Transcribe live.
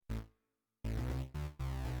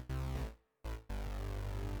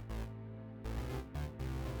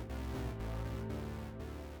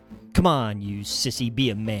Come on, you sissy, be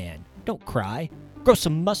a man. Don't cry. Grow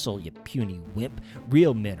some muscle, you puny wimp.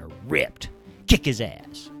 Real men are ripped. Kick his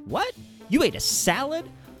ass. What? You ate a salad?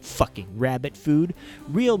 Fucking rabbit food.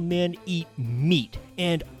 Real men eat meat,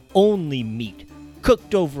 and only meat,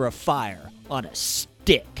 cooked over a fire on a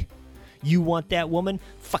stick. You want that woman?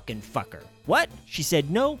 Fucking fuck her. What? She said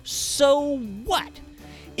no? So what?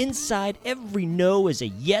 Inside every no is a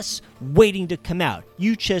yes waiting to come out.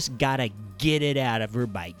 You just gotta get it out of her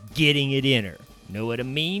by getting it in her. Know what I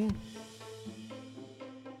mean?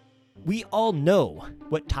 We all know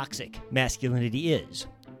what toxic masculinity is.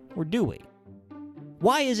 Or do we?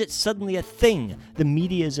 Why is it suddenly a thing the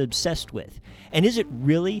media is obsessed with? And is it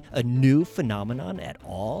really a new phenomenon at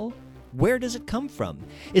all? Where does it come from?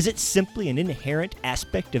 Is it simply an inherent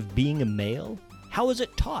aspect of being a male? How is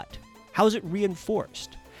it taught? How is it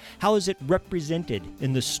reinforced? How is it represented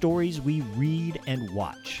in the stories we read and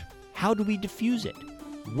watch? How do we diffuse it?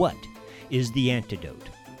 What is the antidote?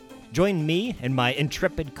 Join me and my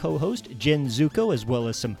intrepid co-host, Jen Zuko, as well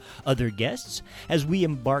as some other guests, as we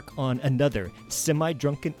embark on another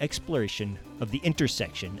semi-drunken exploration of the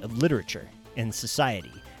intersection of literature and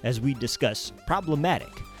society as we discuss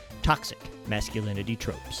problematic, toxic masculinity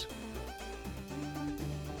tropes.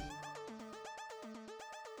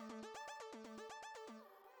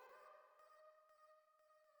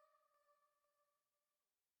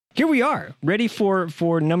 Here we are, ready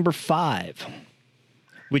for number 5.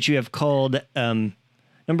 Which you have called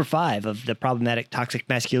number 5 of the problematic toxic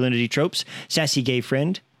masculinity tropes, Sassy Gay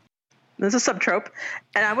Friend. There's a subtrope.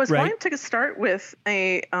 And I was wanting to start with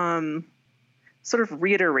a sort of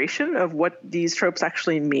reiteration of what these tropes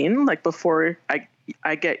actually mean, like before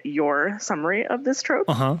I get your summary of this trope.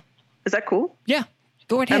 Uh-huh. Is that cool? Yeah.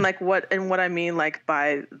 Go ahead. And like what I mean like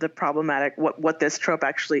by the problematic, what this trope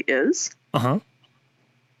actually is. Uh-huh.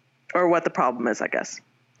 Or what the problem is, I guess.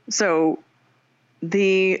 So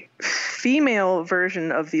the female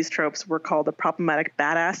version of these tropes were called the problematic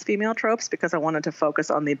badass female tropes because I wanted to focus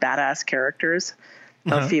on the badass characters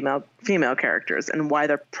of female characters and why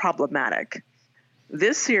they're problematic.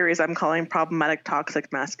 This series I'm calling problematic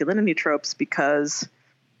toxic masculinity tropes because,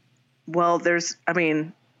 well,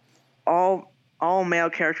 all male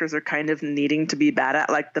characters are kind of needing to be badass.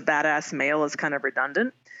 Like the badass male is kind of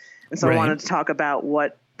redundant. And so I wanted to talk about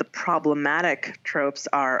what the problematic tropes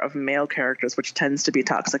are of male characters, which tends to be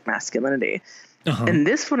toxic masculinity. Uh-huh. And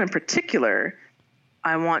this one in particular,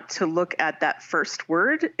 I want to look at that first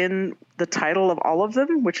word in the title of all of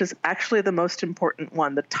them, which is actually the most important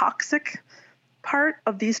one. The toxic part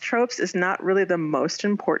of these tropes is not really the most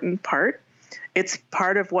important part. It's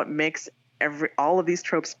part of what makes all of these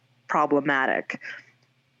tropes problematic.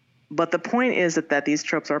 But the point is that these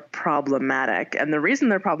tropes are problematic. And the reason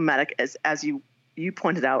they're problematic is, as you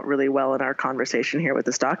pointed out really well in our conversation here with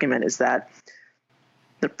this document, is that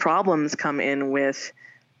the problems come in with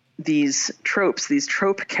these tropes, these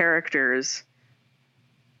trope characters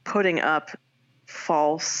putting up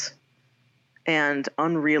false and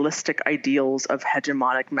unrealistic ideals of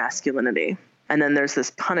hegemonic masculinity. And then there's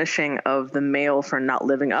this punishing of the male for not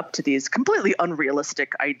living up to these completely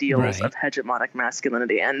unrealistic ideals of hegemonic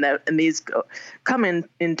masculinity. And these come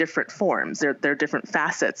in different forms. They're different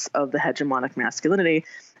facets of the hegemonic masculinity.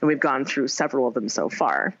 And we've gone through several of them so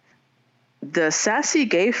far. The sassy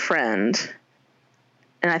gay friend,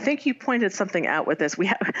 and I think you pointed something out with this.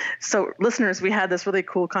 So listeners, we had this really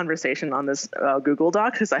cool conversation on this Google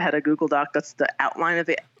Doc, because I had a Google Doc that's the outline of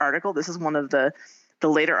the article. This is one of the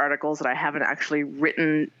later articles that I haven't actually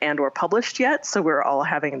written and or published yet. So we're all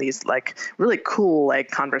having these like really cool like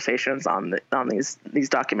conversations on these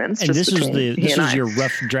documents. And this is your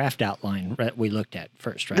rough draft outline that we looked at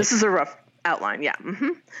first, right? This is a rough outline, yeah. Mm-hmm.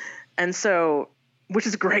 And so, which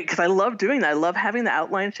is great because I love doing that. I love having the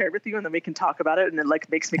outline shared with you, and then we can talk about it, and it like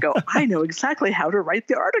makes me go, I know exactly how to write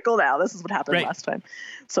the article now. This is what happened last time.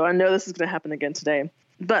 So I know this is going to happen again today.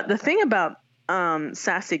 But the thing about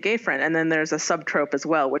sassy gay friend, and then there's a subtrope as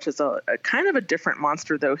well, which is a kind of a different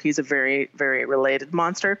monster, though he's a very, very related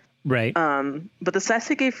monster. Right. But the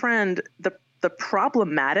sassy gay friend, the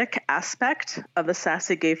problematic aspect of the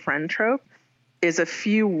sassy gay friend trope is a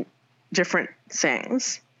few different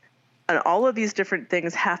things. And all of these different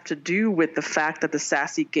things have to do with the fact that the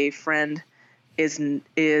sassy gay friend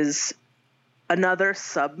is another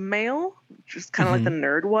sub-male, which is kind of like the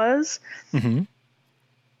nerd was. Mm-hmm.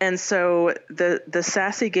 And so the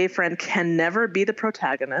sassy gay friend can never be the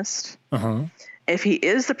protagonist. Uh-huh. If he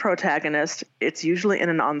is the protagonist, it's usually in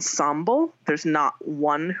an ensemble. There's not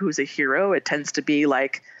one who's a hero. It tends to be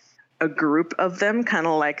like a group of them, kind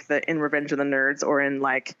of like in Revenge of the Nerds, or in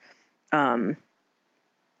like, oh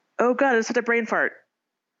God, it's such a brain fart.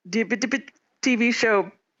 TV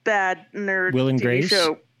show, bad nerd Will and TV Grace?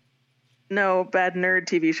 show. No, bad nerd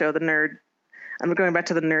TV show. The nerd. I'm going back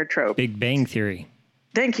to the nerd trope. Big Bang Theory.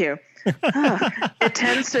 Thank you. It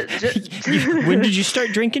tends to. When did you start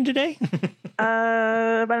drinking today?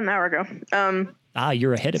 About an hour ago.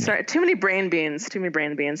 You're ahead of me. Sorry, too many brain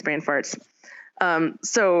farts.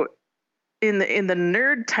 So in the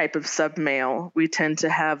nerd type of sub-male, we tend to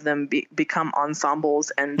have them become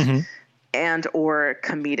ensembles and or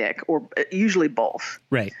comedic, or usually both.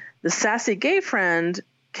 Right. The sassy gay friend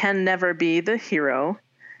can never be the hero.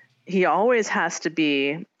 He always has to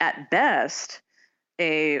be, at best,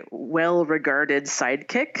 a well-regarded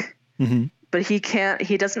sidekick. Mm-hmm. But he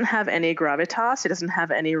doesn't have any gravitas. He doesn't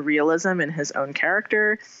have any realism in his own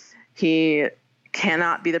character. He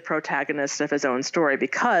cannot be the protagonist of his own story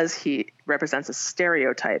because he represents a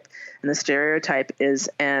stereotype. And the stereotype is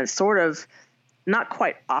a sort of not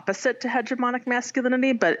quite opposite to hegemonic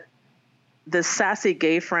masculinity, but the sassy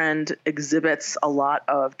gay friend exhibits a lot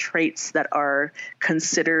of traits that are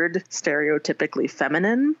considered stereotypically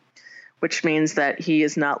feminine, which means that he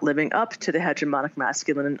is not living up to the hegemonic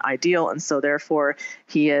masculine ideal. And so therefore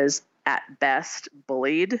he is at best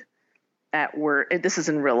bullied, at worst, this is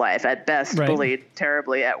in real life, at best bullied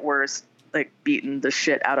terribly, at worst, like beaten the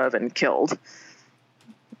shit out of and killed,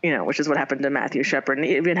 which is what happened to Matthew Shepard. And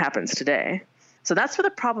it even happens today. So that's where the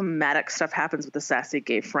problematic stuff happens with the sassy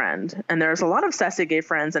gay friend. And there's a lot of sassy gay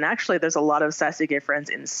friends. And actually there's a lot of sassy gay friends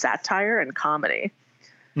in satire and comedy.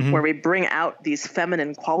 Mm-hmm. Where we bring out these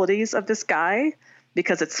feminine qualities of this guy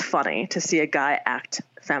because it's funny to see a guy act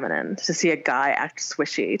feminine, to see a guy act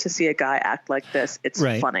swishy, to see a guy act like this. It's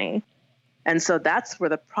funny. And so that's where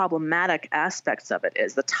the problematic aspects of it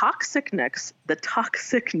is. The toxicness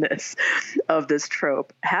of this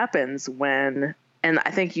trope happens when, and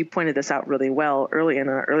I think you pointed this out really well early in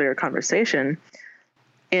an earlier conversation,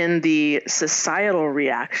 in the societal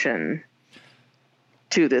reaction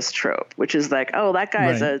to this trope, which is like, oh, that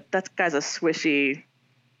guy's a swishy,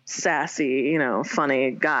 sassy,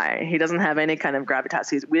 funny guy. He doesn't have any kind of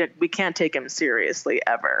gravitas. We can't take him seriously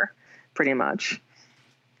ever, pretty much.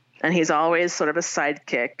 And he's always sort of a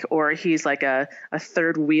sidekick, or he's like a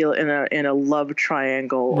third wheel in a love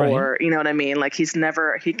triangle, or you know what I mean? Like he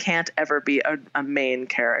can't ever be a main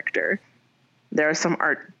character. There are some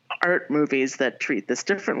art movies that treat this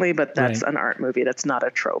differently, but that's an art movie. That's not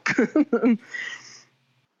a trope.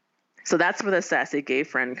 So that's where the sassy gay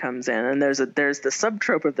friend comes in. And there's the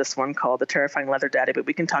subtrope of this one called the terrifying leather daddy, but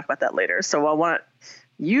we can talk about that later. So I want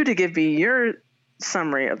you to give me your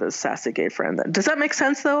summary of the sassy gay friend. Does that make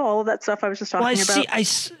sense though? All of that stuff I was just talking about? I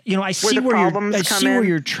see where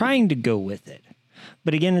you're trying to go with it.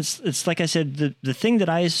 But again, it's like I said, the thing that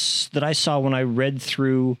I saw when I read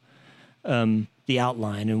through the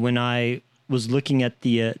outline and when I was looking at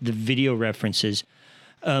the video references,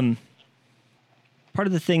 part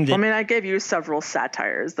of the thing that... I gave you several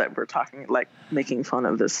satires that were talking, like, making fun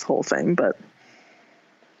of this whole thing, but...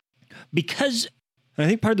 Because I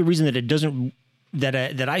think part of the reason that it doesn't...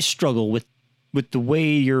 that I struggle with the way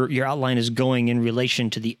your outline is going in relation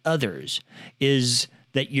to the others is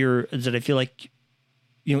that I feel like,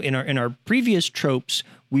 in our previous tropes,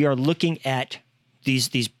 we are looking at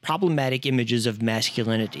these problematic images of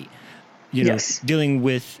masculinity, dealing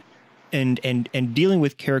with... And dealing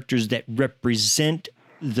with characters that represent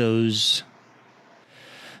those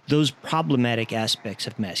problematic aspects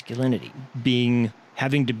of masculinity,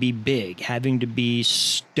 having to be big, having to be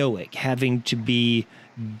stoic, having to be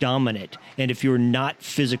dominant, and if you're not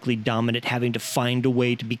physically dominant, having to find a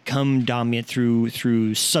way to become dominant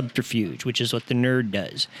through subterfuge, which is what the nerd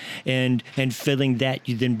does, and failing that,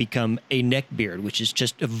 you then become a neckbeard, which is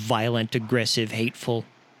just a violent, aggressive, hateful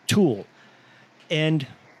tool, and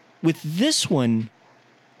with this one,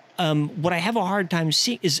 what I have a hard time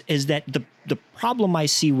seeing is that the problem I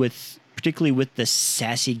see particularly with the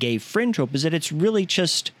sassy gay friend trope is that it's really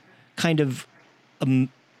just kind of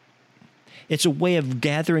it's a way of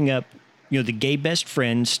gathering up the gay best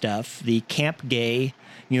friend stuff, the camp gay,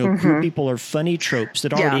 group people are funny tropes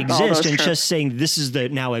that already exist, and just saying this is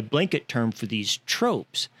now a blanket term for these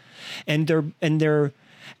tropes, and they're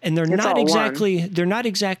not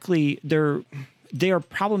exactly they are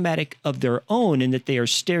problematic of their own in that they are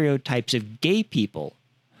stereotypes of gay people.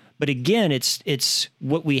 But again, it's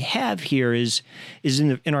what we have here is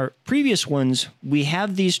in our previous ones, we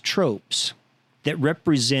have these tropes that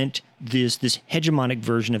represent this hegemonic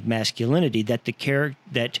version of masculinity that the character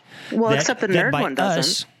except the nerd one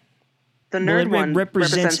doesn't. The nerd one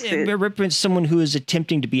represents someone who is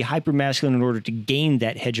attempting to be hypermasculine in order to gain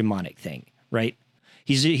that hegemonic thing, right?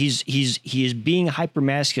 He is being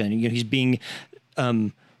hypermasculine. He's being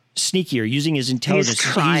sneakier, using his intelligence.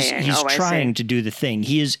 He's trying to do the thing.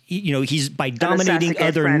 He is, he's by dominating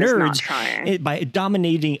other nerds. By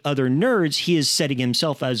dominating other nerds, he is setting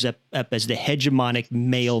himself up as the hegemonic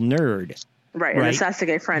male nerd. Right, and the Sassy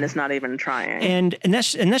gay friend is not even trying. And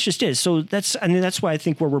that's just it. So that's why I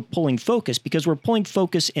think where we're pulling focus, because we're pulling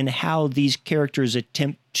focus in how these characters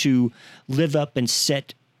attempt to live up and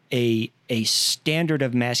set a standard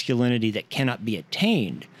of masculinity that cannot be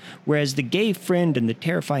attained. Whereas the gay friend and the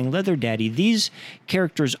terrifying leather daddy, these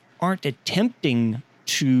characters aren't attempting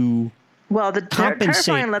to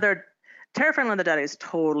terrifying leather daddy is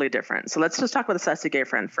totally different. So let's just talk about the sassy gay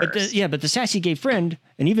friend first. But the sassy gay friend,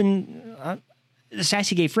 and even the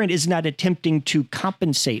sassy gay friend, is not attempting to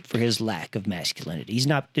compensate for his lack of masculinity. He's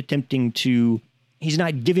not attempting to. He's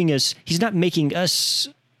not giving us. He's not making us,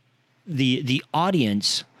 the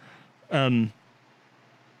audience. No,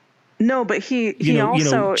 but he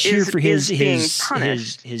also cheer for is being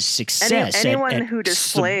punished. His success. Anyone who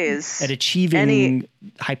displays at achieving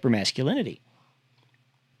hypermasculinity.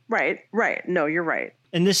 Right. No, you're right.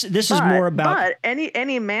 And this is more about. But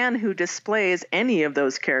any man who displays any of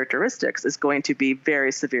those characteristics is going to be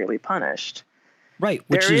very severely punished. Right.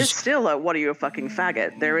 There is still a "what are you, a fucking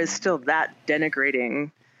faggot?" There is still that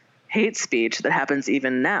denigrating hate speech that happens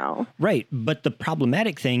even now. Right, but the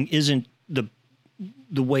problematic thing isn't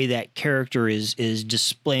the way that character is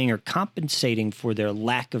displaying or compensating for their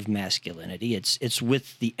lack of masculinity. It's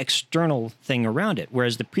with the external thing around it.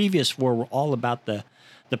 Whereas the previous four were all about the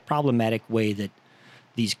problematic way that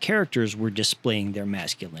these characters were displaying their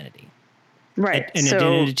masculinity. Right. In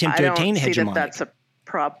an attempt to attain hegemony. I don't see that's a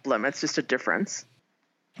problem. It's just a difference.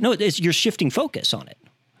 No, you're shifting focus on it.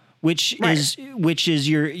 Which is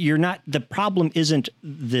you're not, the problem isn't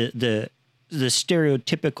the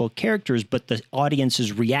stereotypical characters, but the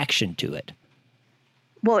audience's reaction to it.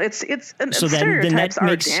 Well, stereotypes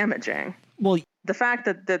are damaging. Well, the fact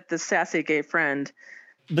that the sassy gay friend.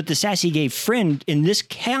 But the sassy gay friend in this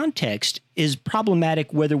context is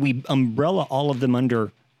problematic, whether we umbrella all of them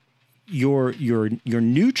under your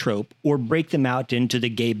new trope or break them out into the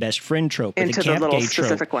gay best friend trope, or into the camp the little gay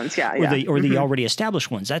specific trope, ones, or the already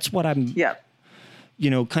established ones. That's what I'm,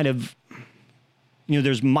 kind of,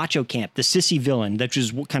 there's macho camp, the sissy villain, that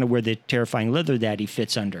is kind of where the terrifying leather daddy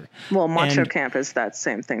fits under. Well, macho camp is that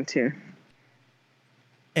same thing too.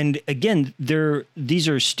 And again, these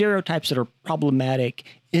are stereotypes that are problematic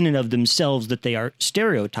in and of themselves, that they are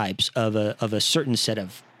stereotypes of a certain set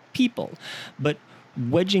of people, but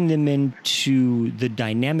wedging them into the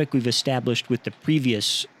dynamic we've established with the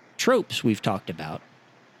previous tropes we've talked about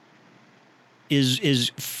is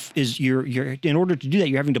you're in order to do that,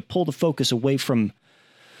 you're having to pull the focus away from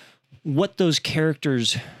what those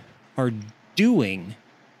characters are doing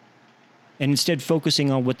and instead focusing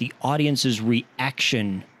on what the audience's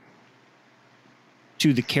reaction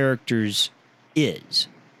to the characters is.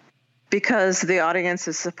 Because the audience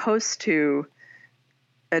is supposed to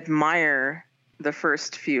admire the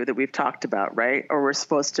first few that we've talked about, right? Or we're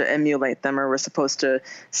supposed to emulate them, or we're supposed to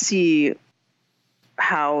see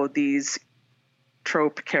how these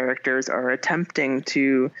trope characters are attempting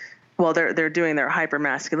to, they're doing their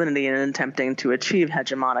hypermasculinity and attempting to achieve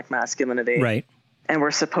hegemonic masculinity. Right. And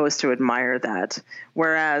we're supposed to admire that.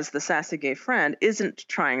 Whereas the sassy gay friend isn't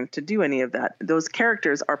trying to do any of that. Those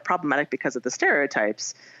characters are problematic because of the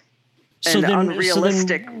stereotypes. And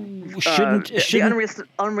unrealistic,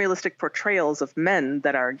 unrealistic portrayals of men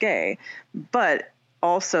that are gay, but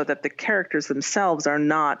also that the characters themselves they're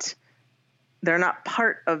not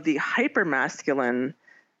part of the hypermasculine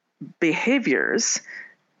behaviors.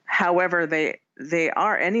 However, they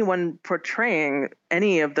are, anyone portraying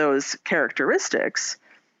any of those characteristics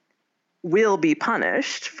will be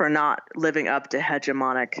punished for not living up to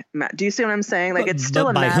hegemonic. Do you see what I'm saying? Like, it's still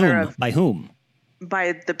a matter of by whom?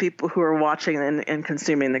 By the people who are watching and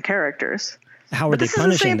consuming the characters. How are they punishing them?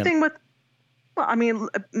 This is the same thing with,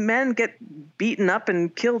 men get beaten up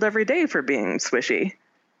and killed every day for being swishy,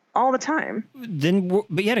 all the time.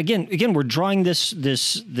 But yet again, we're drawing this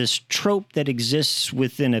trope that exists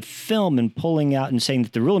within a film and pulling out and saying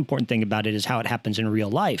that the real important thing about it is how it happens in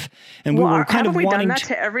real life. And we were kind of wanting done that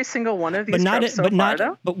to every single one of these tropes so far,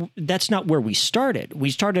 though? But that's not where we started.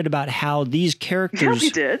 We started about how these characters. Yeah,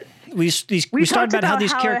 we did. We started about how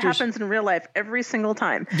these characters. It happens in real life every single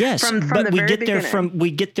time. Yes, from but the we very get beginning.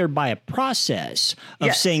 we get there by a process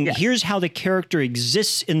of saying, here's how the character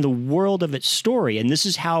exists in the world of its story, and this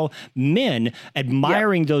is how men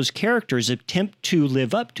admiring those characters attempt to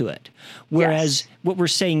live up to it. Whereas what we're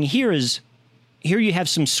saying here is, here you have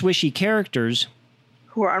some swishy characters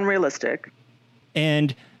who are unrealistic,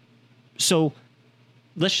 and so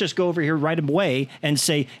let's just go over here right away and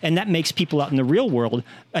say, and that makes people out in the real world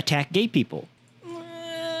attack gay people.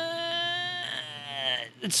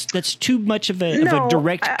 That's too much of a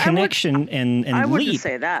direct connection and I wouldn't leap.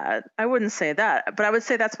 say that. I wouldn't say that. But I would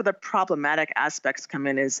say that's where the problematic aspects come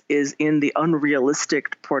in is in the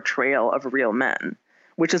unrealistic portrayal of real men,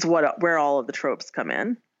 which is where all of the tropes come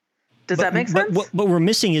in. Does that make sense? But what we're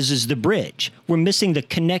missing is the bridge. We're missing the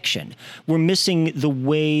connection. We're missing the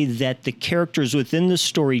way that the characters within the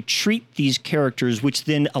story treat these characters, which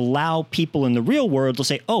then allow people in the real world to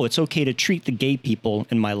say, oh, it's okay to treat the gay people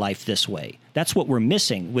in my life this way. That's what we're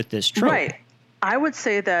missing with this trope. Right. I would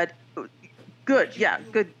say that good. Yeah,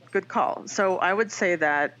 good call. So I would say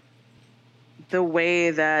that the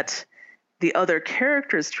way that the other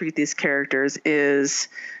characters treat these characters is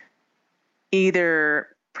either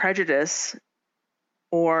prejudice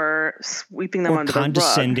or sweeping them under the rug. Or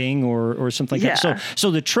condescending or something like that.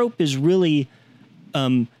 So the trope is really...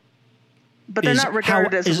 but they're not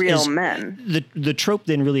regarded as real men. The trope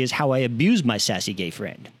then really is how I abuse my sassy gay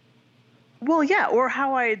friend. Well, yeah, or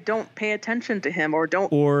how I don't pay attention to him or don't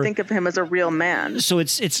think of him as a real man. So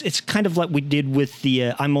it's kind of like we did with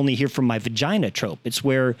the I'm only here for my vagina trope. It's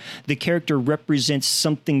where the character represents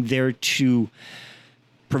something there to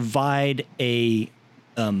provide a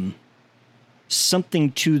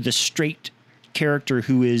something to the straight character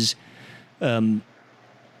who is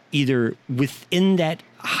either within that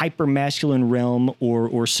hyper-masculine realm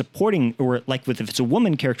or supporting, or like if it's a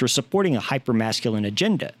woman character, supporting a hyper-masculine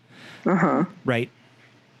agenda. Uh-huh. Right?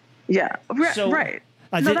 Yeah. Right.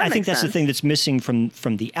 I think that's the thing that's missing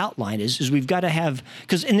from the outline is we've got to have,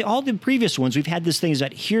 because in all the previous ones, we've had this thing is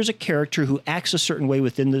that here's a character who acts a certain way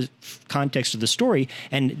within the context of the story,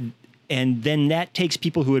 and then that takes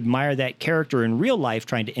people who admire that character in real life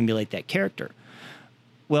trying to emulate that character.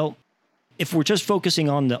 Well, if we're just focusing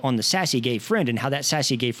on the sassy gay friend and how that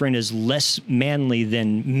sassy gay friend is less manly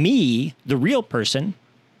than me, the real person,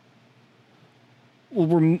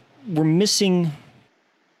 well, we're missing.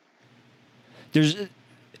 There's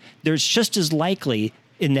just as likely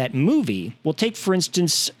in that movie. Well, take for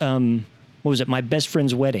instance, what was it? My Best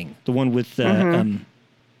Friend's Wedding, the one with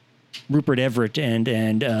Rupert Everett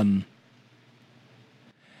and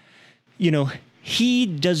he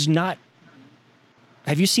does not.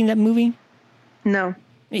 Have you seen that movie? No.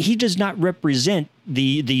 He does not represent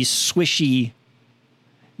the swishy,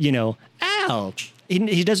 ow.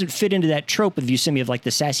 He doesn't fit into that trope of Yosemite of like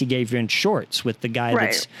the sassy gay friend shorts with the guy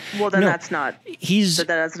that's... Well, then that's not... that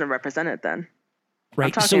doesn't represent it then. Right.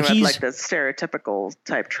 I'm talking about like the stereotypical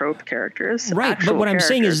type trope characters. Right. But what I'm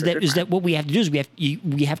saying is that what we have to do is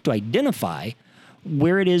we have to identify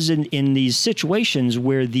where it is in these situations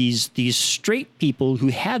where these straight people who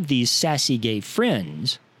have these sassy gay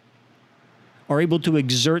friends are able to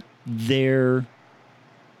exert their,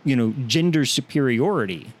 gender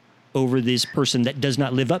superiority over this person that does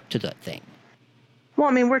not live up to that thing. Well,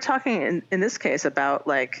 I mean, we're talking in this case about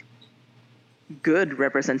like good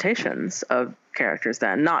representations of characters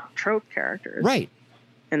then, not trope characters. Right.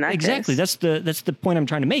 In that exactly. case. That's the point I'm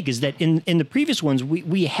trying to make is that in the previous ones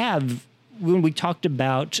we have, when we talked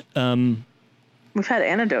about we've had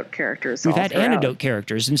anecdote characters. We've had anecdote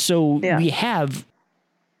characters, and so we have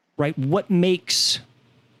what makes.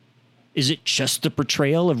 Is it just the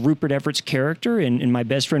portrayal of Rupert Everett's character in My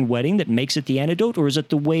Best Friend Wedding that makes it the antidote, or is it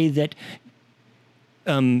the way that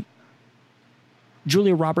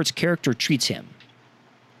Julia Roberts' character treats him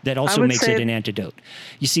that also makes it an antidote?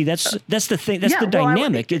 You see, that's the thing. That's the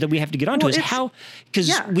dynamic that we have to get onto is how,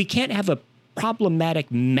 because we can't have a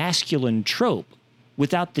problematic masculine trope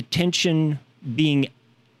without the tension being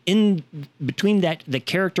in between the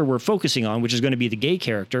character we're focusing on, which is going to be the gay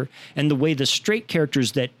character, and the way the straight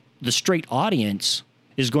characters that the straight audience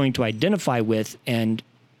is going to identify with and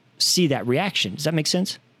see that reaction. Does that make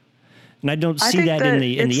sense? And I don't see that in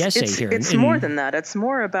the essay here. It's more than that. It's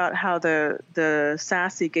more about how the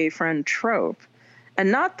sassy gay friend trope,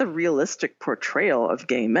 and not the realistic portrayal of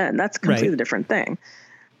gay men. That's a completely different thing.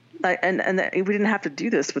 And we didn't have to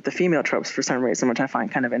do this with the female tropes for some reason, which I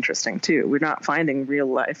find kind of interesting too. We're not finding real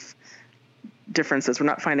life differences. We're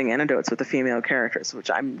not finding anecdotes with the female characters, which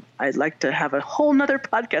I'd like to have a whole nother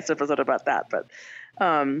podcast episode about that. But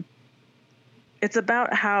it's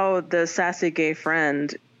about how the sassy gay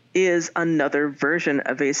friend is another version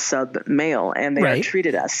of a sub male, and they are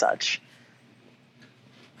treated as such.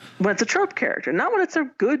 When it's a trope character, not when it's a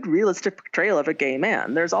good realistic portrayal of a gay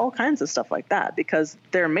man. There's all kinds of stuff like that because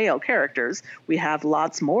they're male characters. We have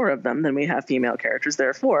lots more of them than we have female characters.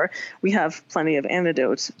 Therefore, we have plenty of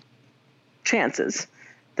anecdote chances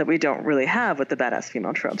that we don't really have with the badass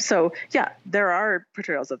female trope. So yeah, there are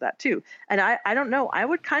portrayals of that too. And I don't know, I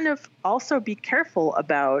would kind of also be careful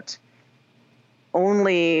about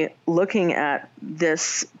only looking at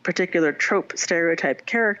this particular trope stereotype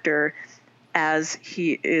character as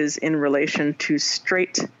he is in relation to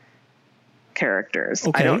straight characters.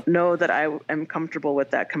 Okay. I don't know that I am comfortable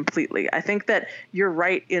with that completely. I think that you're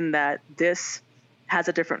right in that this has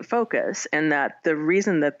a different focus, and that the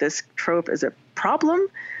reason that this trope is a problem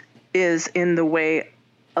is in the way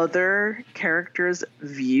other characters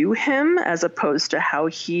view him as opposed to how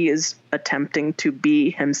he is attempting to be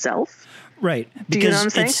himself. Right. Do you know what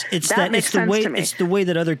I'm saying? It's the way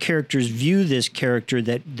that other characters view this character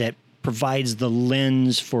that provides the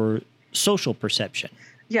lens for social perception.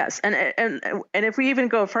 Yes, and if we even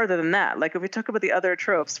go further than that, like if we talk about the other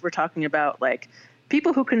tropes, we're talking about like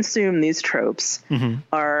people who consume these tropes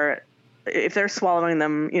are, if they're swallowing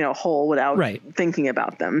them, whole without thinking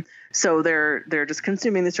about them. So they're just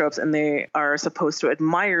consuming these tropes, and they are supposed to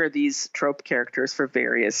admire these trope characters for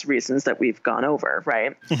various reasons that we've gone over,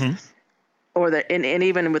 right? Mm-hmm. Or that, and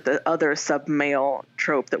even with the other sub-male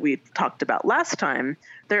trope that we talked about last time,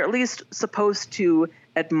 they're at least supposed to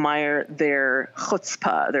admire their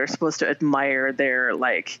chutzpah. They're supposed to admire their,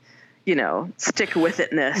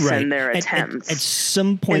 stick-with-itness and their attempts. At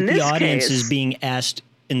some point, the audience is being asked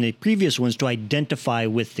in the previous ones to identify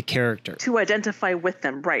with the character. To identify with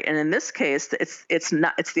them, right. And in this case, it's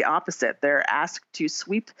the opposite. They're asked to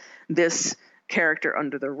sweep this character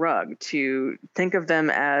under the rug, to think of them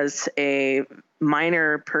as a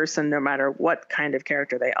minor person no matter what kind of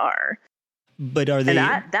character they are. But are they...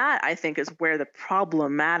 And that I think is where the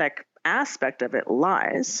problematic aspect of it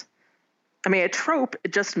lies. I mean, a trope,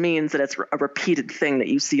 it just means that it's a repeated thing that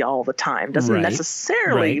you see all the time. It doesn't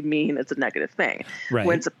necessarily mean it's a negative thing. Right.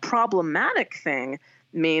 When it's a problematic thing,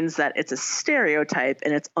 means that it's a stereotype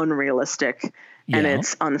and it's unrealistic and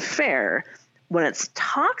it's unfair. When it's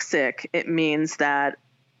toxic, it means that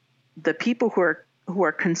the people who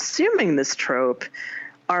are consuming this trope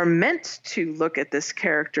are meant to look at this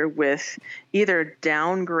character with either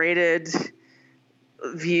downgraded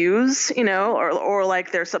views, or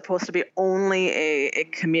like they're supposed to be only a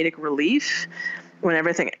comedic relief.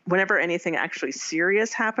 Whenever anything actually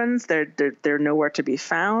serious happens, they're nowhere to be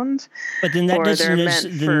found. But then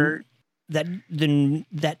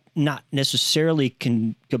that not necessarily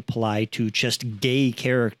can apply to just gay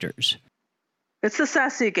characters. It's the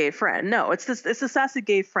sassy gay friend. No, it's the sassy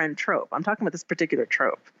gay friend trope. I'm talking about this particular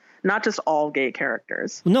trope, not just all gay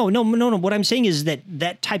characters. No. What I'm saying is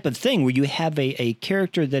that type of thing where you have a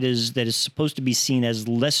character that is supposed to be seen as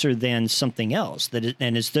lesser than something else,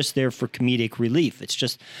 and it's just there for comedic relief. It's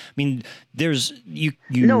just, I mean, there's you.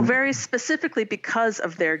 No, very specifically because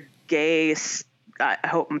of their gay. I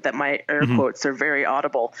hope that my air quotes are very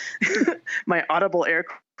audible. My audible air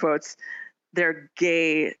quotes. They're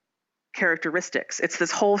gay characteristics. It's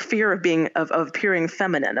this whole fear of appearing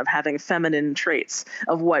feminine, of having feminine traits,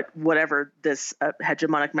 of whatever this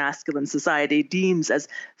hegemonic masculine society deems as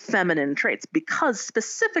feminine traits. Because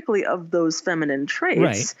specifically of those feminine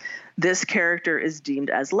traits, this character is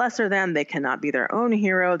deemed as lesser than. They cannot be their own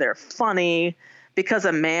hero. They're funny. Because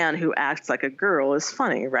a man who acts like a girl is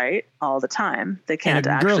funny, right? All the time. They can't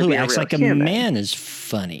actually be a real human. A girl who acts like a man is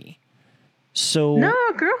funny. So no,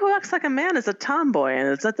 a girl who acts like a man is a tomboy,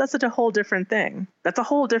 and that's a whole different thing. That's a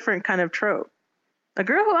whole different kind of trope. A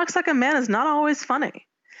girl who acts like a man is not always funny.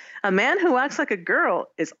 A man who acts like a girl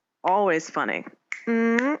is always funny.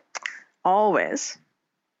 Always.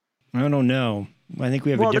 I don't know. I think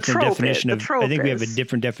we have a different definition of. I think we have a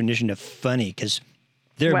different definition of funny, because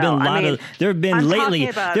there have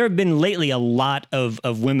been lately a lot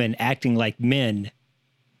of women acting like men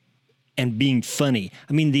and being funny.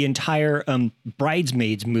 I mean, the entire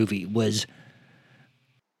Bridesmaids movie was.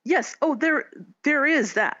 Yes. Oh, there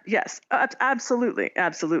is that. Yes, absolutely.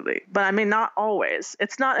 But I mean, not always.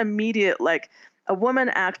 It's not immediate. Like, a woman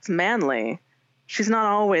acts manly. She's not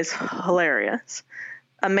always hilarious.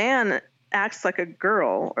 A man acts like a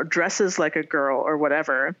girl or dresses like a girl or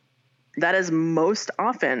whatever. That is most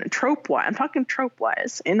often trope-wise. I'm talking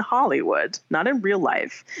trope-wise in Hollywood, not in real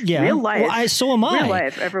life. Yeah, real life. Well, so am I. Real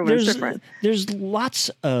life, everyone's different. There's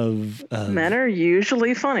lots of men are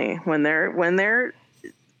usually funny when they're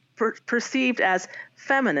perceived as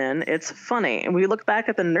feminine. It's funny, and we look back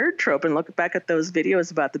at the nerd trope and look back at those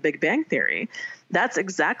videos about the Big Bang Theory. That's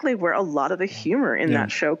exactly where a lot of the humor in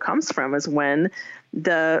that show comes from. Is when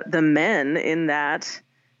the men in that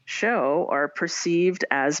show are perceived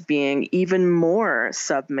as being even more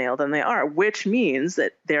sub-male than they are, which means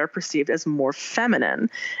that they're perceived as more feminine.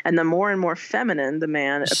 And the more and more feminine the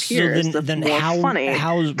man appears, the more funny,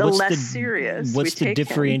 the less serious. What's the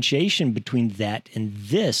differentiation between that and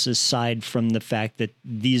this, aside from the fact that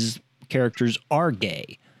these characters are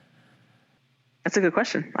gay? That's a good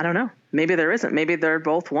question. I don't know. Maybe there isn't. Maybe they're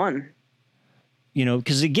both one. You know,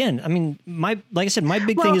 because again, I mean, like I said, my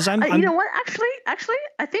big thing is you know what? Actually,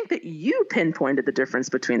 I think that you pinpointed the difference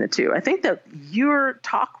between the two. I think that your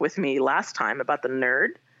talk with me last time about the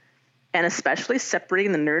nerd, and especially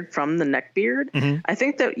separating the nerd from the neckbeard, I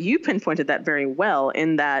think that you pinpointed that very well,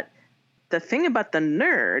 in that the thing about the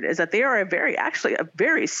nerd is that they are a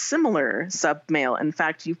very similar sub-male. In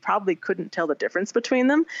fact, you probably couldn't tell the difference between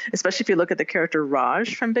them, especially if you look at the character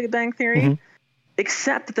Raj from Big Bang Theory.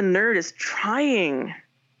 Except that the nerd is trying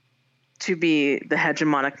to be the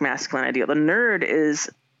hegemonic masculine ideal. The nerd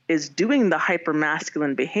is doing the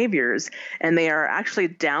hyper-masculine behaviors, and they are actually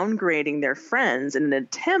downgrading their friends in an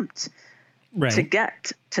attempt to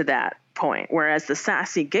get to that point. Whereas the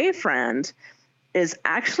sassy gay friend is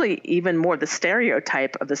actually even more, the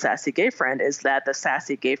stereotype of the sassy gay friend is that the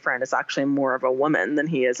sassy gay friend is actually more of a woman than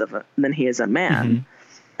he is a man.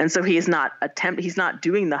 And so he's not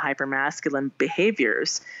doing the hypermasculine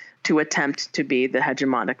behaviors to attempt to be the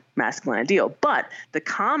hegemonic masculine ideal. But the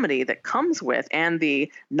comedy that comes with, and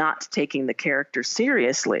the not taking the character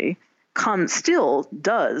seriously, still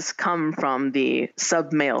does come from the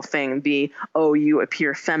sub-male thing, you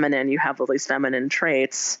appear feminine, you have all these feminine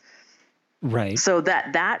traits. Right. So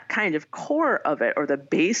that kind of core of it, or the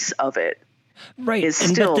base of it, is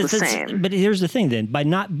still the same. But here's the thing then, by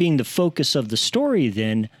not being the focus of the story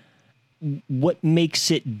then, what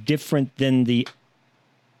makes it different than the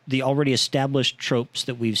already established tropes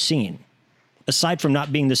that we've seen? Aside from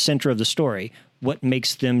not being the center of the story, what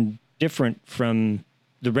makes them different from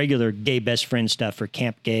the regular gay best friend stuff, or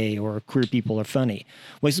camp gay, or queer people are funny?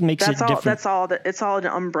 What makes it different? It's all an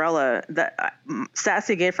umbrella. That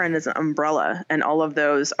sassy gay friend is an umbrella, and all of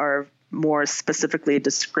those are more specifically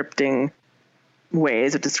descripting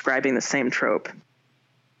ways of describing the same trope.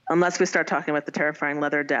 Unless we start talking about the terrifying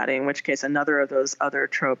leather daddy, in which case another of those other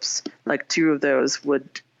tropes, like two of those,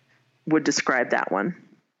 would describe that one.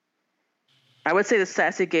 I would say the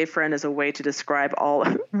sassy gay friend is a way to describe all.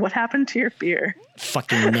 What happened to your beer?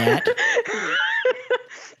 Fucking gnat.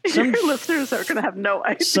 Your listeners are going to have no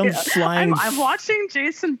idea. I'm watching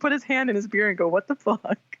Jason put his hand in his beer and go, what the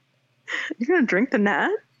fuck? You're going to drink the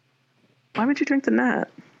gnat? Why would you drink the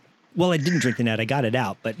gnat? Well, I didn't drink the gnat. I got it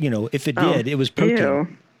out. But, if it did, it was protein. Ew.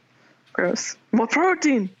 Gross. What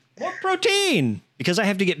protein? What protein? Because I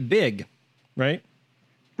have to get big, right?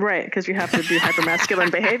 Right, because you have to do hypermasculine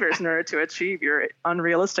behaviors in order to achieve your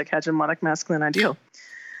unrealistic hegemonic masculine ideal.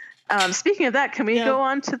 Speaking of that, can we go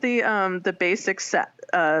on to the basic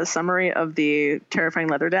summary of the terrifying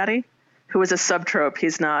leather daddy, who is a subtrope?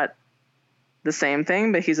 He's not the same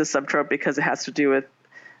thing, but he's a subtrope because it has to do with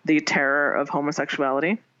the terror of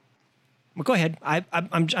homosexuality. Well, go ahead.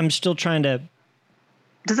 I'm still trying to.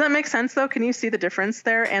 Does that make sense though? Can you see the difference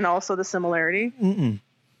there and also the similarity?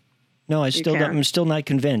 No, I'm still not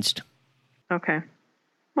convinced. Okay.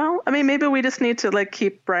 Well, I mean, maybe we just need to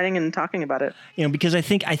keep writing and talking about it. Because I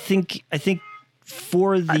think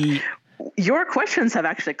for the your questions have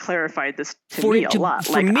actually clarified this to me a lot.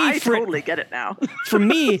 I totally get it now. For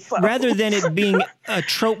me, rather than it being a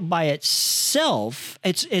trope by itself,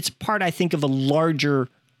 it's part, I think, of a larger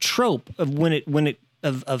trope of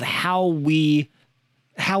of how we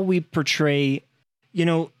portray,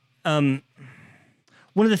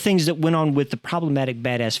 one of the things that went on with the problematic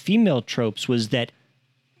badass female tropes was that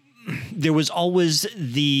there was always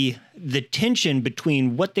the tension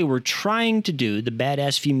between what they were trying to do, the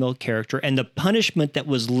badass female character, and the punishment that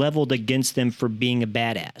was leveled against them for being a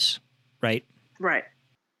badass, right? Right.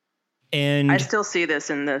 And I still see this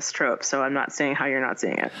in this trope, so I'm not saying how you're not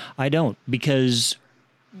seeing it. I don't, because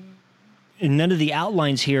in none of the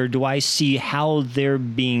outlines here do I see how they're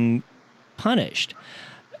being punished,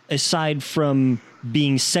 aside from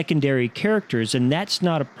being secondary characters, and that's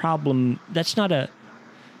not a problem. That's not a...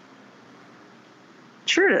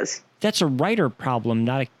 Sure it is. That's a writer problem,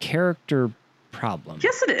 not a character problem.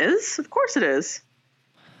 Yes, it is. Of course it is.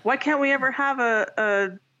 Why can't we ever have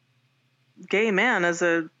a gay man as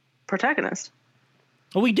a protagonist?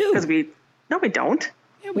 Oh, we do. No, we don't.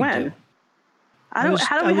 Yeah, we do. How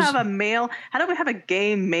do we have a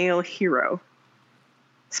gay male hero?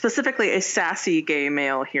 Specifically a sassy gay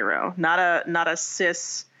male hero, not a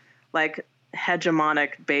cis,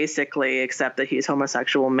 hegemonic, basically, except that he's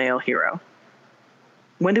homosexual male hero.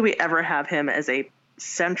 When do we ever have him as a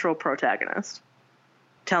central protagonist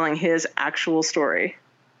telling his actual story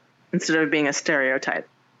instead of being a stereotype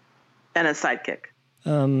and a sidekick.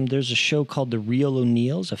 There's a show called The Real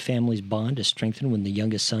O'Neills. A family's bond is strengthened when the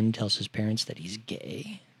youngest son tells his parents that he's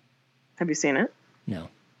gay. Have you seen it? No.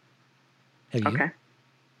 Have you? Okay.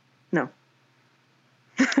 No.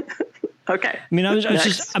 Okay.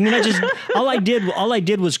 All I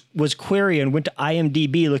did was query and went to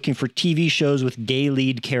IMDb looking for TV shows with gay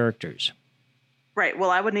lead characters. Right. Well,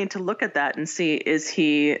 I would need to look at that and see, is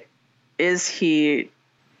he, I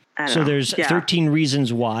don't know. There's 13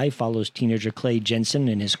 Reasons Why follows teenager Clay Jensen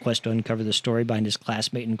in his quest to uncover the story behind his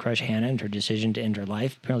classmate and crush Hannah and her decision to end her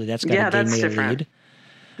life. Apparently that's got a gay male different. lead.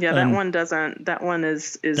 Yeah, that one doesn't. That one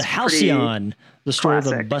is The Halcyon, the story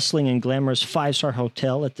classic. of a bustling and glamorous 5-star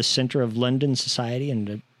hotel at the center of London society and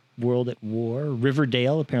a world at war.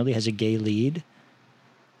 Riverdale apparently has a gay lead.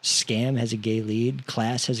 Scam has a gay lead.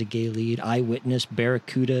 Class has a gay lead. Eyewitness,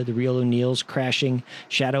 Barracuda, The Real O'Neills, Crashing,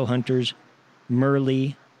 Shadowhunters,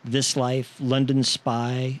 Merle, This Life, London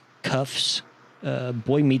Spy, Cuffs,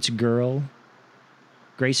 Boy Meets Girl,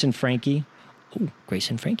 Grace and Frankie. Oh, Grace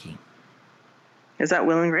and Frankie. Is that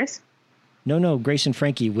Will and Grace? No, Grace and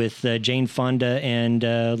Frankie with Jane Fonda and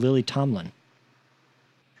Lily Tomlin.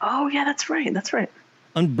 Oh, yeah, that's right. That's right.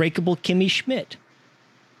 Unbreakable Kimmy Schmidt.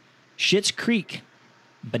 Schitt's Creek.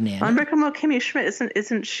 Banana. Unbreakable Kimmy Schmidt,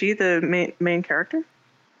 isn't she the main character?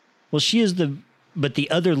 Well, she is but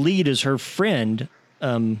the other lead is her friend.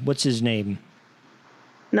 What's his name?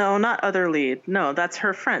 No, not other lead. No, that's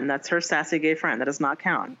her friend. That's her sassy gay friend. That does not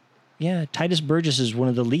count. Yeah, Titus Burgess is one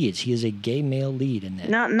of the leads. He is a gay male lead in that.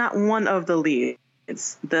 Not one of the leads.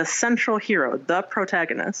 It's the central hero, the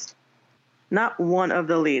protagonist. Not one of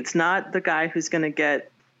the leads. Not the guy who's going to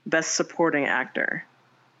get best supporting actor.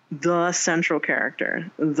 The central character.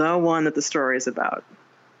 The one that the story is about.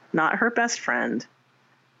 Not her best friend.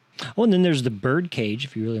 Oh, and then there's the Birdcage,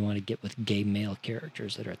 if you really want to get with gay male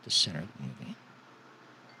characters that are at the center of the movie.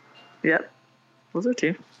 Yep. Those are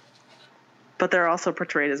two. But they're also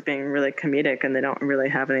portrayed as being really comedic, and they don't really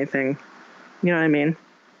have anything. You know what I mean?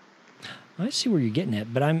 I see where you're getting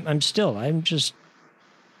at, but I'm just.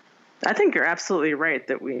 I think you're absolutely right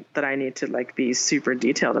that I need to be super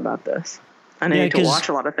detailed about this. And I need to watch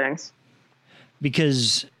a lot of things.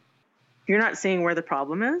 Because you're not seeing where the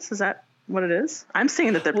problem is. Is that what it is? I'm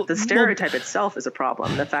seeing that the stereotype itself is a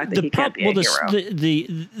problem. The fact that he can't be a hero.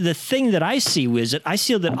 The thing that I see is that I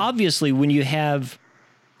see that obviously when you have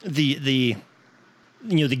the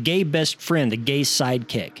gay best friend, the gay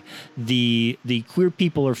sidekick, the queer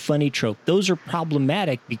people are funny trope, those are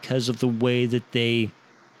problematic because of the way that they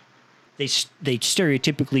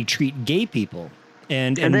stereotypically treat gay people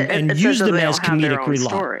and use them as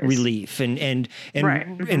comedic relief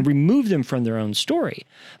and remove them from their own story.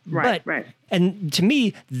 Right. And to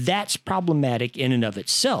me, that's problematic in and of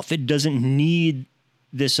itself. It doesn't need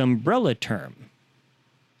this umbrella term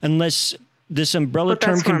unless this umbrella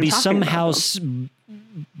term can be somehow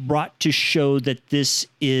brought to show that this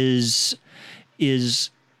is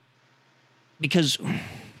because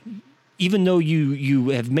even though you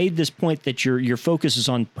have made this point that your focus is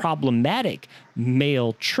on problematic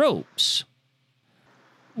male tropes,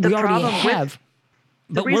 we already have.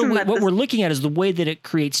 But what we're looking at is the way that it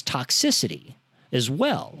creates toxicity as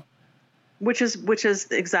well. Which is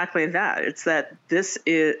exactly that. It's that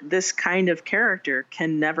this kind of character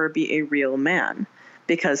can never be a real man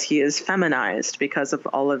because he is feminized because of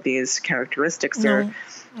all of these characteristics. They're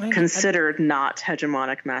considered not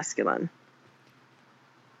hegemonic masculine.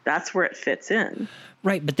 That's where it fits in.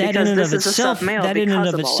 Right, but that in and of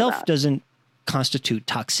itself doesn't constitute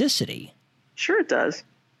toxicity. Sure it does.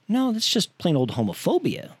 No, that's just plain old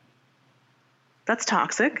homophobia. That's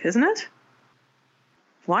toxic, isn't it?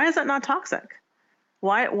 Why is that not toxic?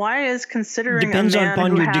 Why is considering depends a man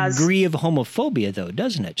upon who your has... degree of homophobia, though,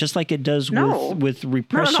 doesn't it? Just like it does with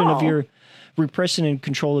repression of your repression and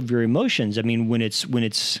control of your emotions. I mean, when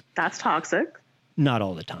it's that's toxic. Not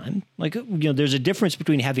all the time. There's a difference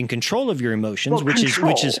between having control of your emotions, which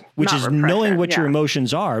is knowing what your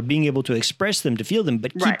emotions are, being able to express them, to feel them,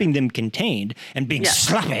 but keeping them contained and being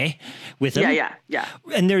sloppy with them. Yeah.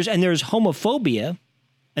 And there's homophobia,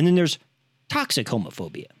 and then there's toxic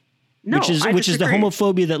homophobia, which is the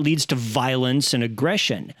homophobia that leads to violence and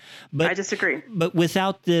aggression. But I disagree. But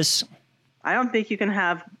without this, I don't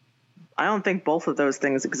think both of those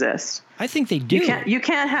things exist. I think they do. You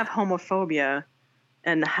can't have homophobia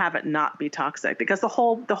and have it not be toxic, because the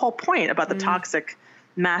whole point about the toxic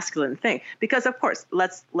masculine thing, because of course,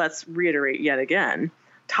 let's reiterate yet again,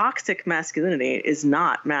 toxic masculinity is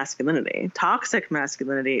not masculinity. Toxic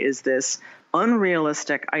masculinity is this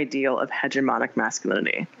unrealistic ideal of hegemonic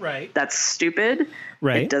masculinity. Right. That's stupid.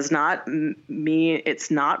 Right. It does not mean, it's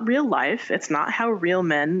not real life. It's not how real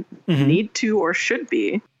men need to or should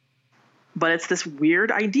be. But it's this weird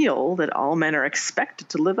ideal that all men are expected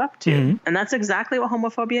to live up to. And that's exactly what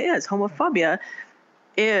homophobia is. Homophobia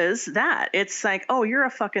is that. It's like, oh, you're a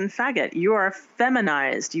fucking faggot. You are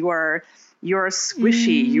feminized. You're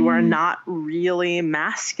squishy. You are not really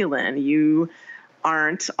masculine. You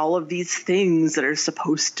aren't all of these things that are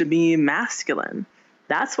supposed to be masculine.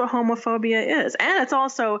 That's what homophobia is. And it's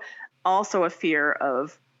also a fear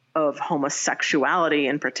of homosexuality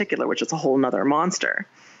in particular, which is a whole nother monster.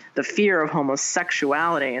 The fear of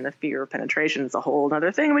homosexuality and the fear of penetration is a whole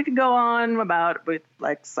other thing we could go on about with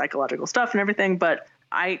like psychological stuff and everything. But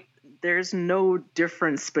there's no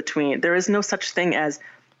difference there is no such thing as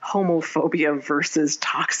homophobia versus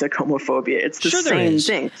toxic homophobia. It's the same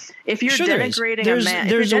thing. If you're denigrating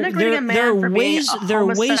a man, there are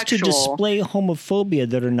ways to display homophobia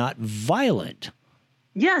that are not violent.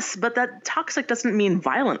 Yes, but that toxic doesn't mean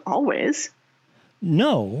violent always.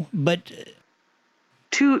 No, but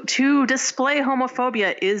to display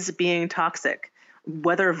homophobia is being toxic,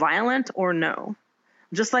 whether violent or no.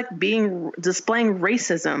 Just like displaying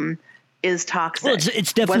racism is toxic. Well,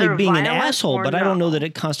 it's definitely being an asshole, but I don't know that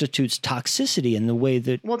it constitutes toxicity in the way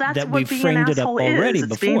that we framed it up already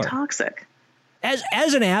before. Being toxic.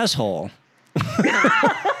 As an asshole,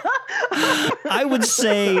 I would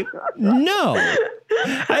say no.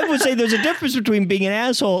 I would say there's a difference between being an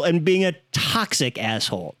asshole and being a toxic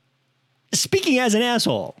asshole. Speaking as an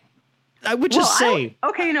asshole, I would just say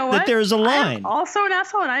you know what? That there's a line. I'm also an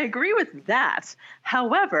asshole, and I agree with that.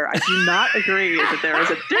 However, I do not agree that there is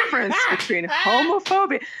a difference between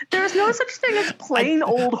homophobia. There is no such thing as plain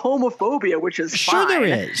old homophobia, which is sure fine,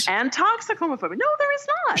 there is, and toxic homophobia. No, there is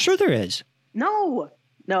not. Sure there is. No,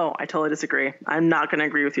 I totally disagree. I'm not going to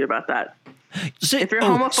agree with you about that. So, if you're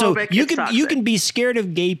homophobic, you can be scared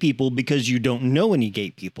of gay people because you don't know any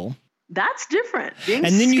gay people. That's different. And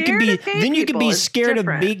then you can be scared of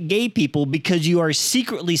gay people because you are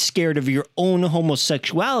secretly scared of your own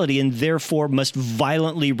homosexuality and therefore must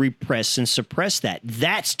violently repress and suppress that.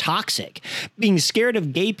 That's toxic. Being scared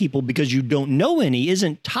of gay people because you don't know any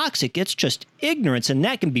isn't toxic. It's just ignorance, and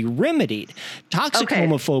that can be remedied. Toxic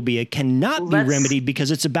homophobia cannot be remedied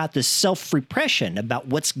because it's about the self-repression, about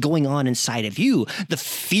what's going on inside of you, the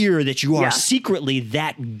fear that you are secretly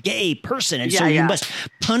that gay person, and so you must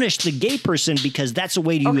punish the gay person because that's a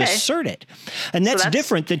way to assert it. And that's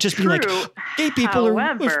different than just being like, gay people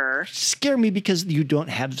are scare me because you don't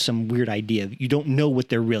have some weird idea. You don't know what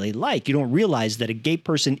they're really like. You don't realize that a gay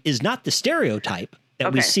person is not the stereotype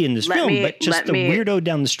that we see in this film, but just the weirdo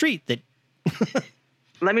down the street that...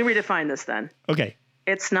 Let me redefine this then. Okay.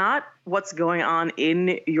 It's not what's going on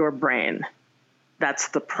in your brain. That's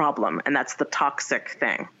the problem, and that's the toxic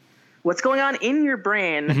thing. What's going on in your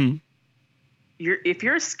brain... If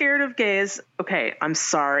you're scared of gays, okay, I'm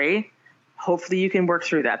sorry. Hopefully you can work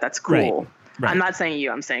through that. That's cool. Right. I'm not saying you.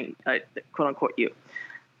 I'm saying quote unquote you.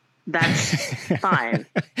 That's fine.